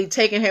basically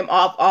taken him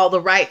off all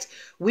the rights.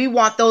 We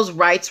want those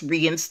rights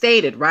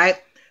reinstated,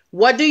 right?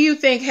 What do you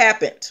think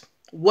happened?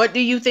 What do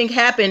you think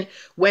happened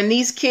when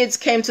these kids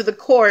came to the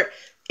court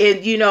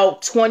in,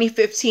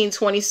 2015,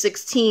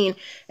 2016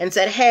 and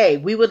said, hey,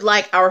 we would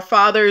like our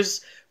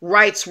father's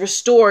rights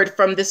restored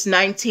from this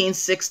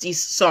 1960s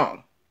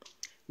song?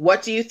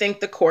 What do you think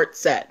the court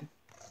said?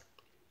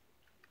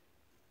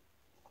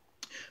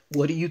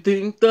 What do you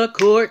think the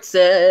court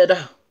said?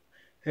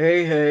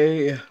 Hey,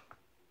 hey.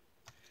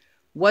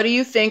 What do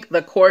you think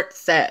the court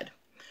said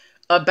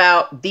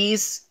about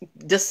these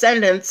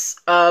descendants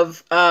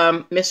of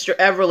Mr.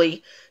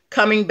 Everly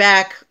coming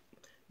back,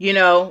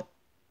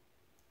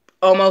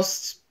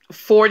 almost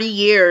 40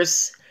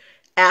 years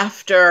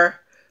after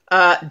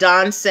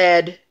Don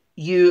said,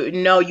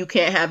 you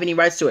can't have any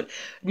rights to it?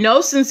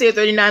 No, Sincere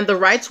 39, the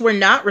rights were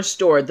not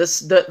restored.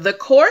 The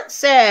court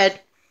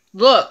said,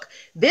 look,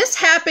 this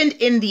happened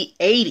in the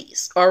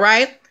 80s, all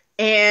right?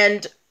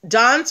 And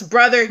Don's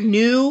brother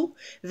knew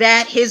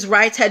that his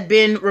rights had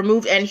been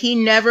removed, and he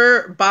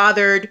never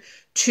bothered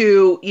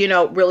to,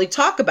 really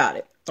talk about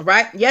it. All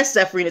right. Yes,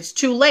 Zephyrin, it's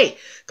too late.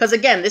 Because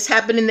again, this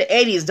happened in the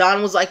 80s.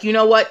 Don was like, you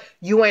know what?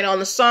 You ain't on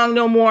the song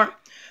no more.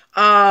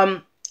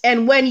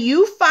 And when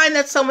you find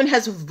that someone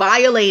has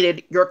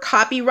violated your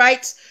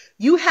copyrights,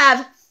 you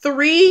have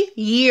 3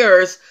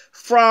 years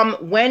from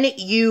when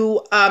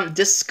you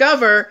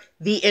discover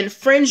the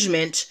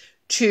infringement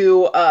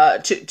to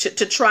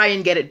try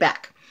and get it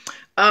back.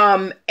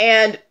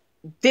 And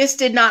this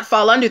did not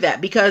fall under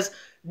that, because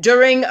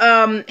during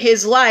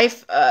his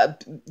life,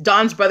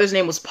 Don's brother's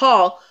name was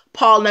Paul.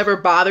 Paul never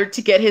bothered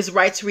to get his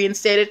rights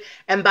reinstated.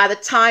 And by the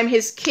time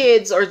his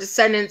kids or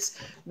descendants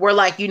were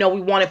like, we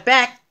want it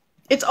back,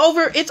 it's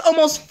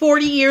almost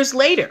 40 years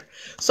later.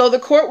 So the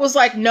court was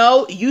like,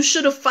 no, you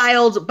should have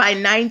filed by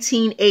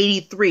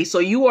 1983. So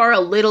you are a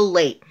little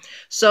late.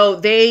 So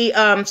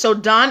so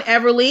Don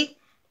Everly,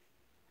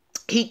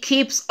 he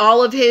keeps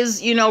all of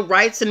his,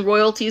 rights and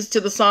royalties to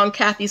the song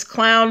Kathy's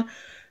Clown.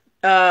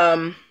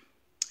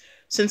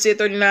 Sincere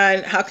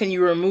 39, how can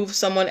you remove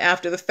someone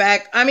after the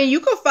fact? I mean, you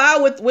could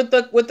file with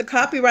the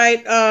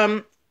copyright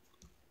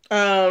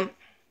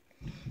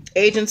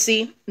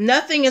agency.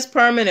 Nothing is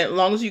permanent as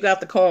long as you got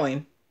the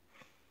coin.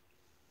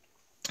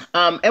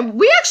 And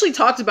we actually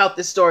talked about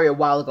this story a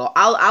while ago.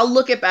 I'll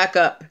look it back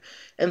up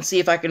and see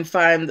if I can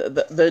find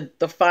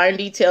the fine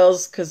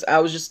details, because I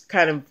was just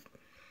kind of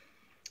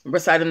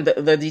reciting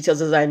the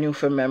details as I knew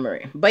from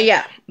memory. But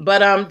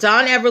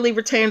Don Everly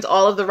retains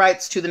all of the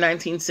rights to the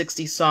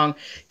 1960s song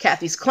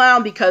Kathy's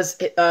Clown, because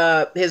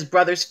his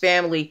brother's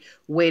family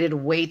waited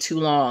way too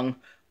long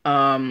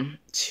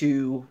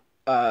to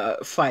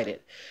fight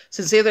it.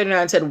 Sincere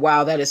 39 said,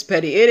 wow, that is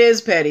petty. It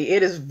is petty.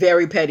 It is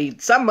very petty.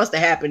 Something must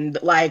have happened.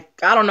 Like,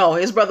 I don't know.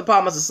 His brother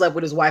Paul must have slept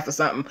with his wife or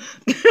something.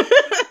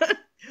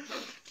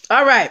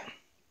 All right.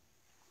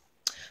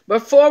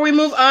 Before we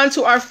move on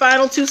to our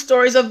final 2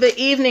 stories of the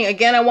evening,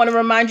 again, I want to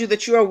remind you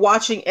that you are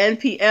watching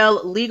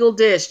NPL Legal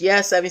Dish.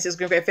 Yes, 76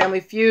 Green Family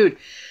Feud.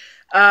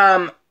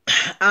 I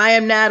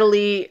am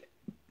Natalie.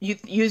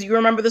 You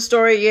remember the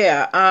story?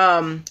 Yeah.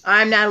 I'm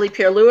Natalie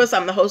Pierre-Lewis.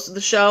 I'm the host of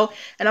the show,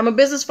 and I'm a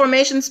business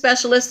formation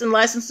specialist and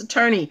licensed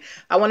attorney.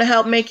 I want to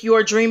help make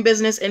your dream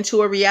business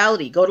into a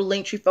reality. Go to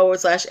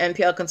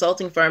linktr.ee/NPL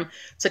Consulting Firm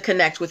to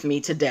connect with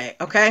me today.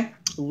 Okay?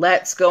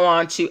 Let's go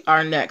on to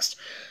our next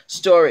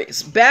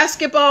stories.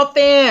 Basketball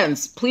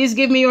fans, please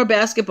give me your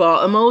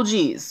basketball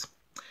emojis.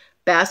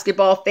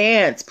 Basketball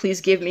fans, please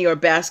give me your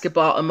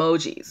basketball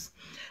emojis.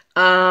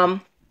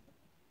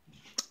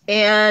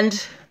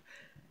 And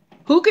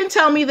who can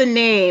tell me the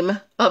name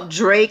of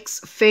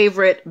Drake's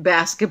favorite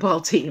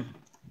basketball team?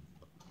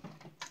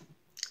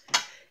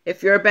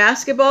 If you're a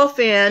basketball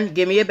fan,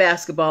 give me a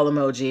basketball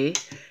emoji.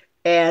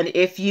 And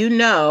if you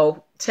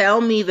know,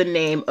 tell me the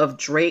name of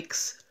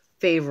Drake's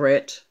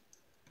favorite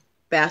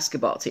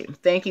basketball team.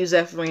 Thank you,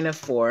 Zephyrina,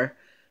 for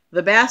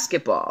the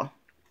basketball.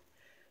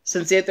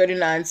 Sincere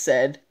 39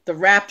 said, the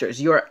Raptors.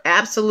 You're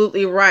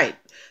absolutely right.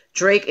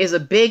 Drake is a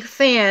big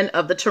fan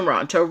of the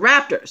Toronto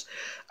Raptors.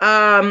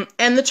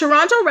 And the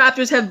Toronto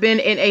Raptors have been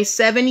in a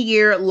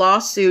 7-year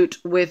lawsuit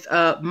with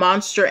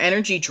Monster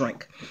Energy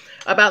drink.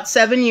 About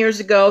 7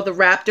 years ago, the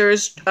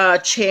Raptors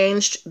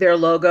changed their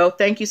logo.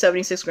 Thank you,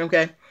 76 Grim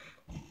K.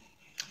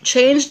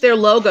 Changed their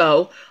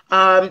logo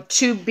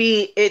to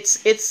be,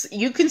 it's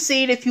you can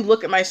see it if you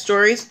look at my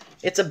stories.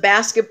 It's a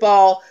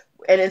basketball,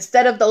 and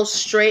instead of those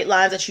straight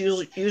lines that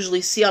you usually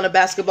see on a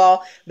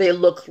basketball, they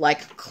look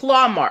like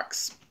claw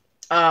marks.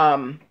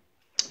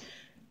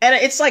 And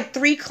it's like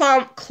 3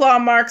 claw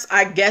marks.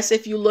 I guess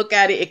if you look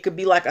at it, it could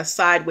be like a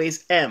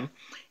sideways M.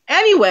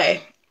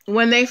 Anyway,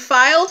 when they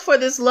filed for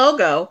this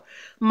logo,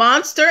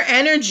 Monster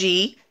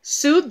Energy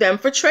sued them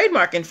for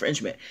trademark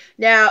infringement.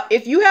 Now,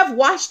 if you have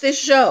watched this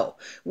show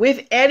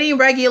with any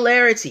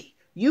regularity,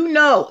 you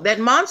know that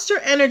Monster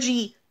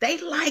Energy, they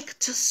like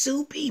to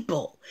sue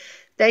people.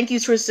 Thank you,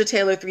 Trista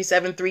Taylor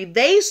 373.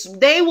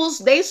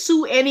 They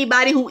sue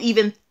anybody who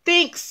even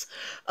thinks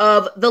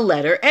of the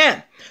letter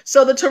M.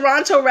 So the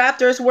Toronto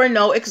Raptors were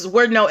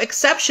no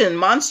exception.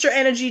 Monster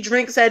Energy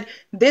drink said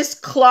this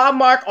claw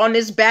mark on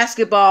this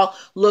basketball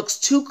looks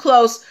too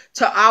close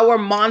to our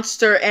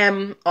Monster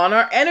M on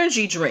our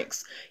energy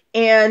drinks.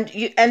 And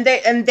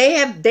they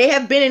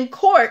have been in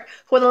court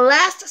for the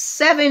last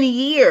 7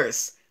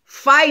 years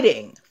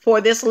fighting for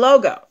this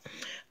logo.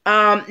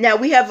 Now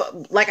we have,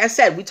 like I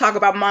said, we talk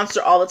about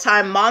Monster all the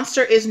time.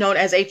 Monster is known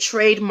as a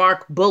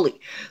trademark bully.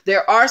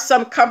 There are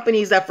some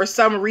companies that for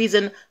some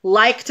reason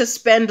like to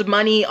spend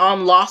money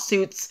on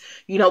lawsuits,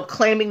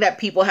 claiming that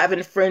people have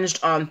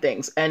infringed on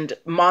things, and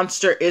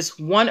Monster is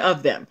one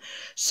of them.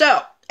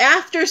 So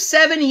after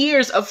 7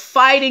 years of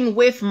fighting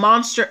with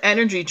Monster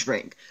Energy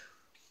drink,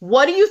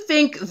 what do you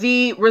think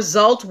the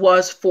result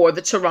was for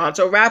the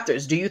Toronto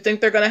Raptors? Do you think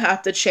they're going to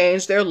have to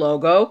change their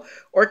logo,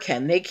 or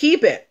can they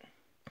keep it?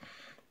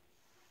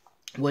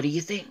 What do you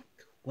think?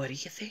 What do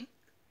you think?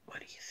 What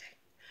do you think?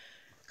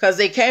 Because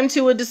they came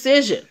to a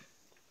decision.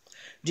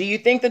 Do you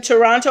think the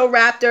Toronto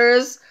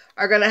Raptors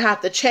are going to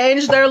have to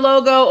change their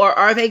logo, or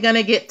are they going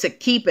to get to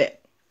keep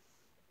it?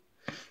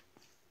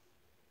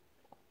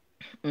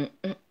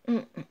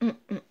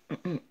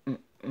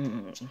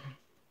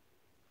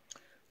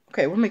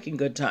 Okay, we're making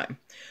good time.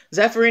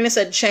 Zephyrina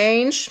said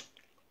change.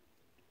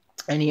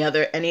 Any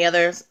other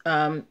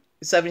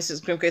 76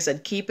 Cream Cake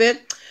said keep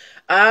it.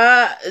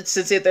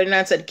 Sincere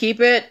 39 said keep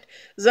it.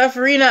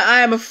 Zephyrina, I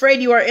am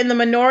afraid you are in the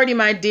minority,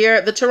 my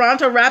dear. The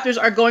Toronto Raptors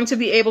are going to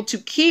be able to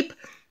keep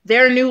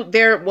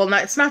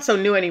it's not so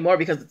new anymore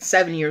because it's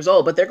 7 years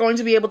old, but they're going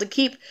to be able to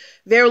keep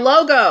their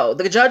logo.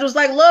 The judge was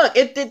like, look,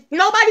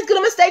 nobody's going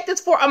to mistake this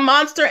for a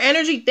Monster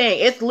Energy thing.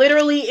 It's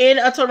literally in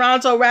a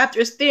Toronto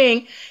Raptors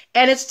thing,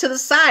 and it's to the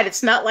side.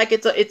 It's not like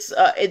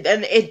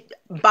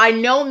by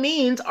no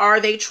means are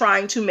they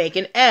trying to make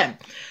an M.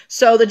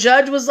 So the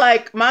judge was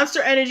like,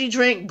 Monster Energy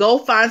drink, go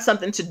find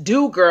something to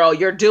do, girl.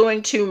 You're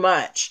doing too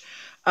much.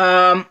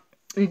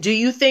 Do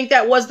you think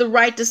that was the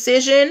right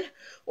decision?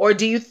 Or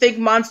do you think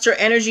Monster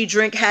Energy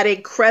drink had a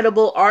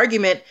credible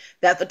argument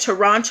that the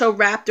Toronto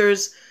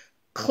Raptors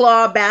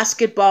claw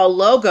basketball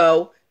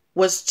logo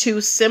was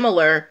too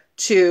similar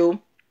to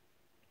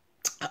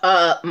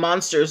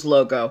Monster's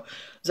logo?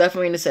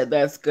 Zephyrina said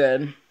that's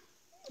good.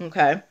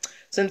 Okay.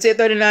 Sincere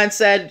 39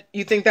 said,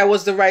 you think that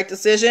was the right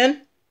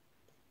decision?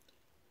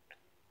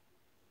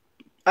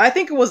 I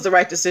think it was the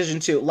right decision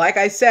too. Like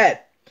I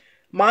said,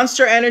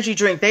 Monster Energy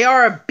drink, they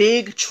are a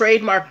big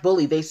trademark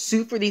bully. They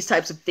sue for these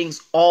types of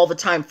things all the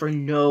time for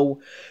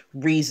no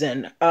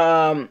reason.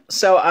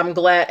 So I'm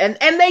glad. And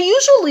they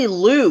usually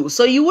lose.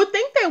 So you would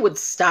think they would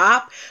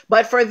stop.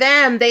 But for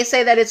them, they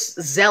say that it's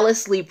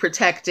zealously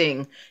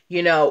protecting,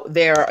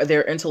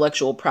 their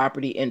intellectual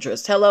property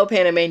interest. Hello,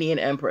 Panamanian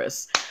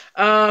Empress.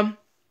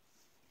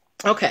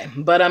 Okay,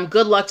 but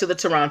good luck to the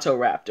Toronto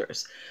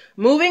Raptors.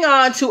 Moving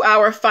on to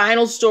our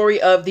final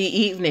story of the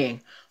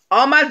evening.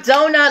 All my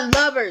donut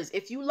lovers,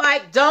 if you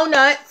like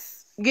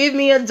donuts, give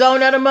me a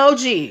donut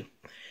emoji.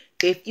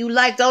 If you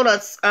like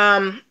donuts,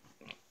 I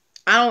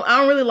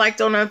don't really like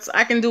donuts.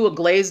 I can do a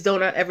glazed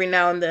donut every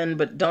now and then,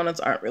 but donuts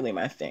aren't really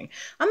my thing.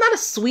 I'm not a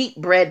sweet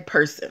bread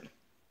person.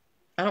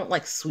 I don't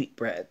like sweet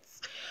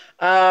breads.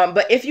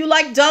 But if you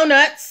like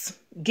donuts,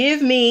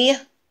 give me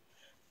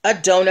a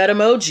donut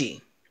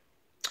emoji.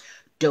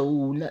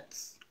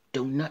 Donuts.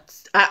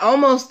 I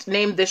almost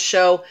named this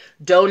show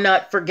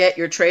Donut Forget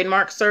Your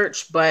Trademark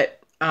Search,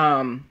 but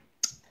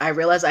I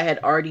realized I had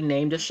already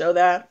named a show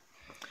that.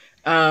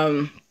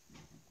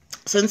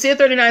 Sincere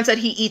 39 said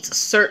he eats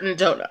certain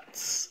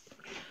donuts.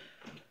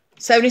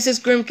 76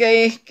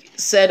 Grimke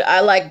said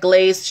I like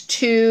glazed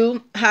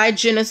too. Hi,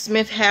 Jenna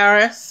Smith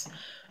Harris.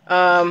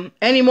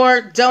 Any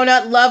more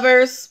donut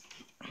lovers?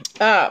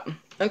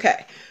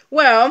 Okay.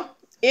 Well,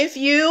 if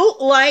you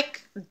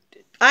like,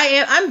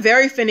 I'm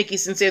very finicky,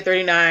 Sincere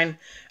 39.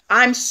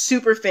 I'm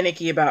super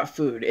finicky about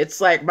food.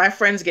 It's like my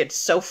friends get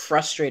so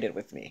frustrated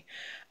with me.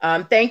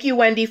 Thank you,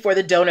 Wendy, for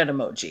the donut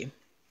emoji.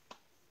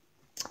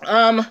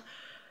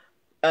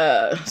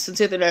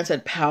 Sincere 39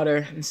 said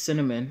powder and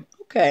cinnamon.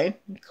 Okay,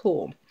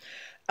 cool.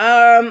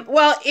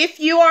 Well, if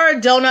you are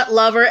a donut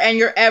lover and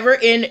you're ever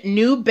in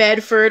New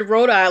Bedford,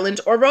 Rhode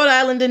Island, or Rhode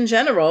Island in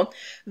general,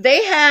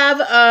 they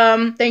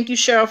have, thank you,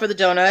 Cheryl, for the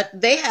donut.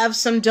 They have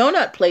some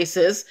donut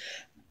places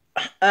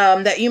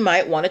that you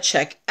might want to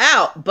check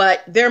out,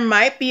 but there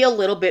might be a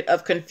little bit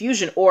of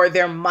confusion, or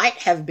there might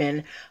have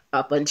been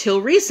up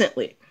until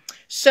recently.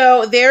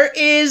 So there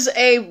is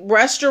a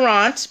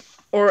restaurant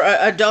or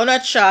a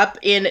donut shop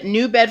in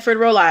New Bedford,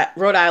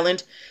 Rhode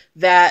Island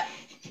that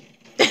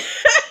they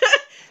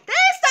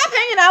stop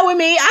hanging out with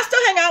me. I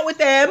still hang out with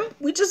them.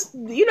 We just,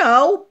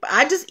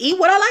 I just eat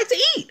what I like to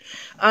eat.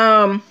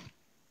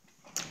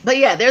 But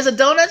yeah, there's a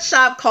donut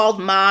shop called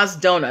Ma's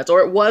Donuts,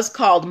 or it was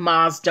called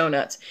Ma's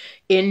Donuts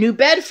in New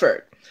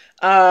Bedford.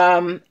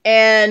 And,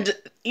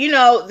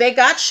 they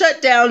got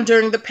shut down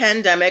during the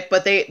pandemic,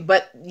 but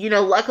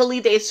luckily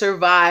they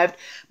survived.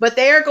 But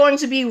they are going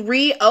to be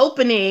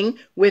reopening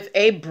with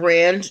a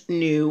brand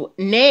new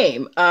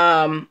name.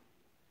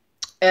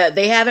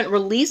 They haven't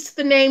released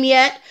the name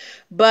yet,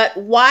 but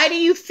why do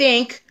you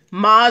think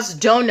Ma's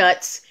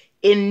Donuts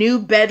in New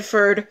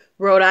Bedford,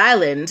 Rhode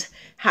Island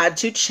had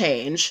to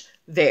change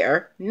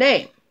their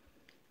name?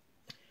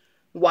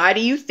 Why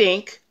do you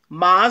think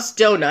Ma's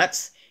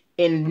Donuts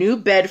in New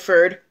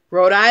Bedford,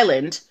 Rhode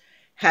Island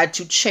had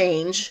to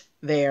change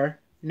their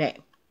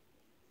name?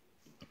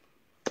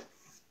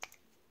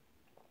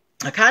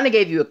 I kind of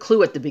gave you a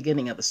clue at the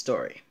beginning of the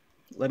story.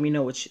 Let me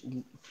know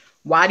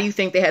why do you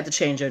think they had to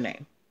change their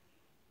name?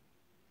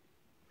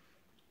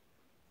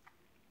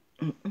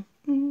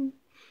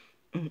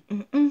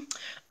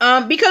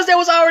 Because there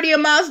was already a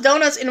Ma's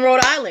Donuts in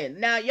Rhode Island.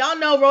 Now, y'all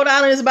know Rhode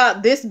Island is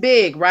about this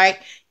big, right?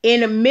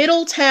 In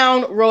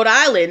Middletown, Rhode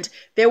Island,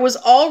 there was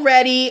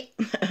already,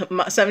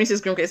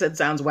 76 Grim K said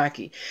sounds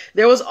wacky.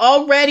 There was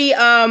already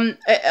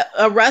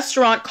a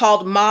restaurant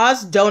called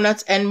Ma's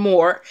Donuts and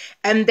More,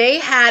 and they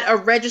had a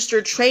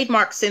registered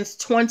trademark since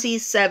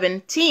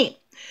 2017.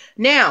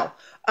 Now,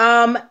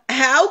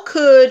 how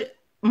could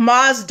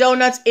Ma's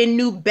Donuts in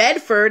New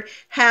Bedford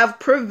have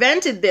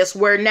prevented this,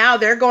 where now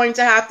they're going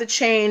to have to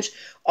change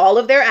all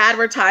of their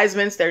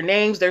advertisements, their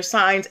names, their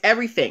signs,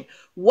 everything?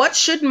 What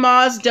should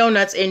Ma's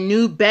Donuts in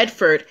New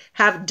Bedford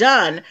have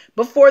done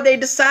before they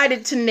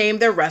decided to name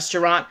their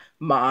restaurant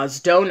Ma's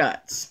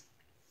Donuts?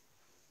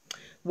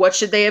 What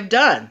should they have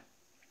done?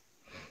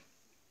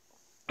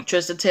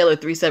 Trista Taylor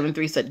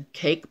 373 said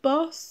Cake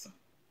Boss?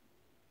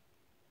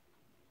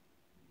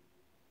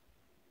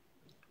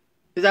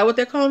 Is that what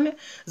they're calling it?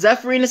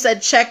 Zephyrina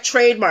said check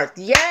trademarks.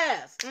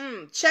 Yes,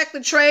 check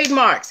the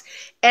trademarks.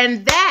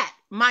 And that,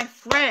 my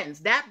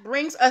friends, that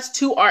brings us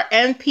to our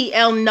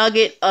NPL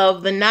nugget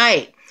of the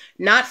night.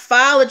 Not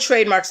file a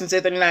trademark since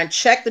 839.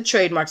 Check the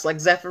trademarks, like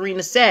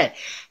Zephyrina said.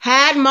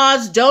 Had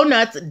Ma's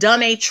Donuts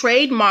done a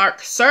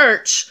trademark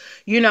search,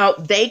 they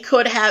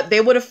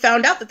would have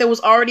found out that there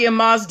was already a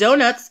Ma's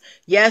Donuts.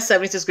 Yes,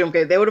 76 Grim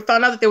K. They would have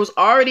found out that there was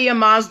already a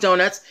Ma's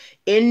Donuts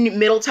in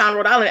Middletown,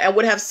 Rhode Island, and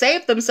would have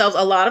saved themselves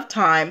a lot of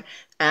time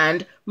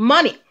and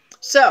money.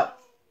 So,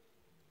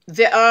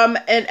 and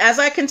as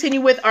I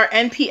continue with our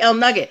NPL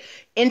nugget,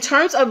 in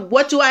terms of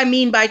what do I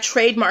mean by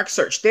trademark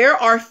search, there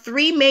are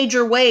 3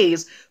 major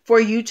ways for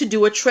you to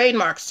do a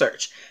trademark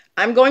search.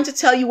 I'm going to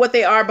tell you what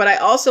they are, but I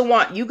also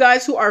want you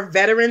guys who are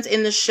veterans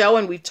in the show,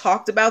 and we've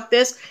talked about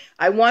this,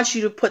 I want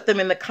you to put them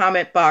in the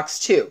comment box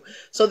too.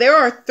 So there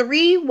are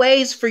 3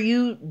 ways for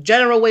you,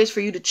 general ways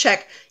for you to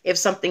check if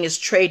something is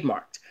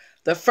trademarked.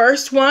 The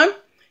first one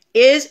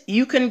is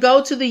you can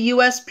go to the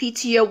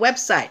USPTO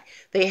website.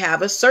 They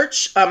have a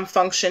search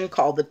function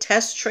called the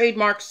test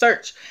trademark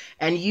search.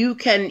 And you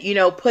can,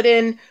 put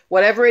in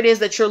whatever it is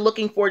that you're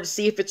looking for to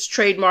see if it's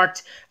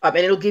trademarked. And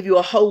it'll give you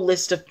a whole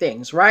list of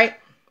things, right?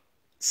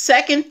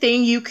 Second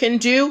thing you can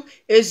do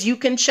is you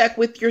can check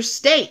with your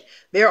state.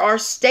 There are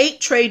state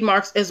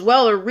trademarks as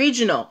well, or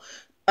regional.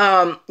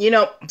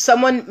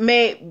 Someone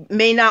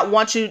may not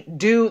want to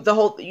do the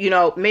whole,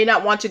 may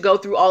not want to go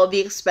through all of the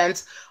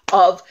expense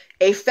of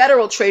a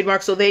federal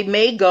trademark, so they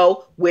may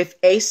go with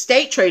a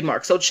state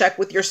trademark. So check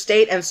with your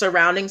state and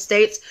surrounding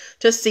states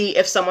to see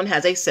if someone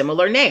has a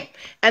similar name.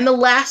 And the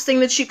last thing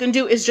that you can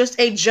do is just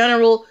a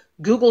general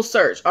Google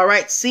search. All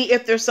right. See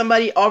if there's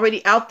somebody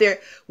already out there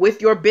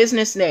with your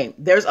business name.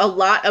 There's a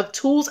lot of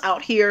tools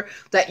out here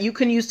that you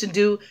can use to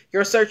do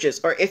your searches.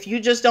 Or if you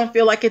just don't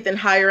feel like it, then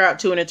hire out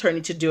to an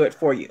attorney to do it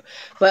for you.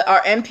 But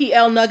our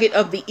NPL nugget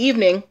of the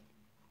evening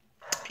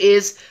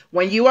is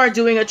when you are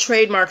doing a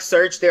trademark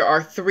search, there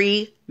are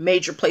 3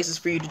 major places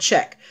for you to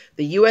check: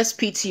 the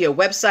USPTO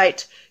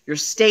website, your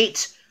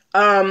state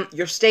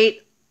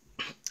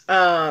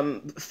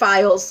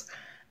files,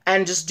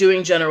 and just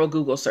doing general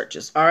Google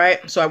searches. All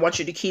right. So I want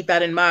you to keep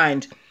that in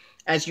mind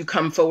as you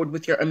come forward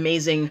with your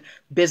amazing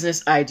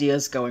business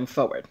ideas going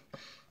forward.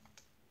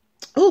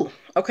 Ooh,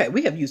 okay.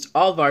 We have used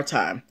all of our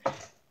time.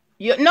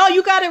 You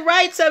got it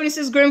right,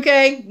 76 Grim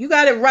K. You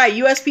got it right.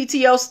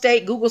 USPTO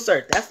state Google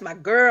search. That's my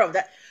girl.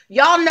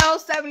 Y'all know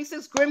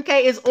 76 Grim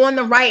K is on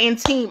the writing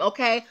team,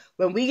 okay?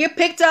 When we get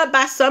picked up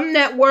by some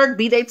network,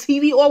 be they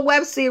TV or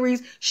web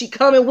series, she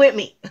coming with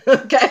me,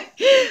 okay?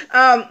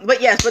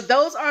 But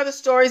those are the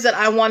stories that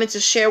I wanted to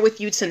share with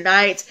you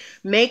tonight.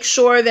 Make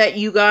sure that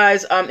you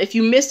guys, if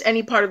you missed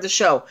any part of the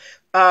show,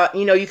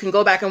 you can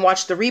go back and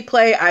watch the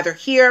replay either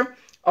here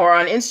or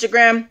on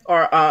Instagram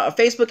or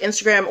Facebook,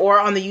 Instagram, or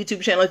on the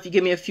YouTube channel if you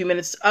give me a few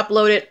minutes to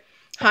upload it.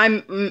 Hi,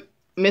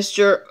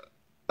 Mr.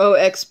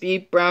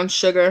 OXB Brown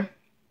Sugar.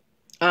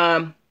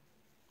 And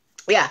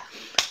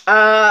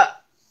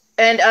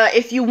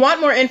if you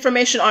want more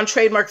information on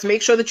trademarks,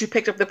 make sure that you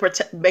pick up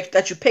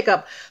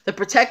the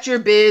Protect Your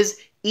Biz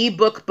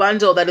ebook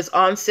bundle that is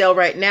on sale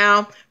right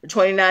now for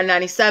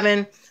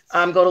 $29.97.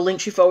 Go to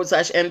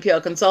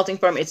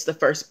linktr.ee/nplconsultingfirm. It's the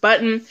first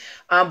button.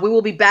 We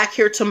will be back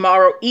here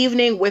tomorrow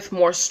evening with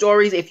more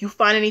stories. If you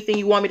find anything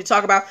you want me to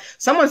talk about,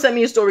 someone sent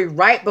me a story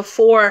right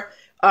before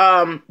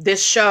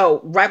this show,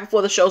 right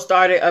before the show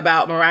started,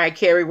 about Mariah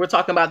Carey. We're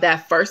talking about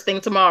that first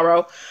thing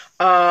tomorrow.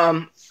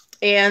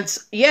 And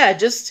yeah,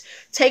 just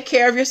take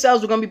care of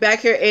yourselves. We're going to be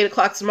back here at 8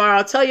 o'clock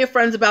tomorrow. Tell your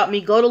friends about me.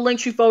 Go to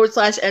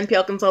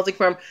linktr.ee/NPL Consulting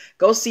Firm.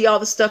 Go see all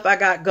the stuff I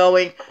got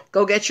going.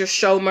 Go get your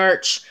show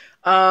merch.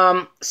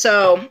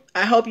 So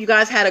I hope you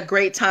guys had a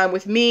great time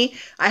with me.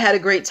 I had a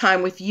great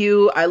time with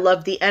you. I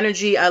love the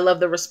energy. I love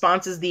the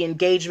responses, the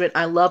engagement.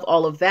 I love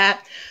all of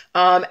that.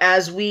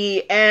 As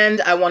we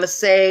end, I want to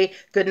say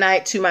good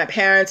night to my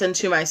parents and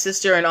to my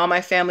sister and all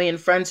my family and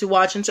friends who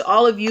watch, and to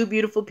all of you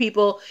beautiful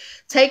people.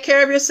 Take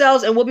care of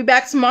yourselves, and we'll be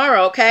back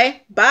tomorrow.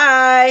 Okay.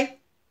 Bye.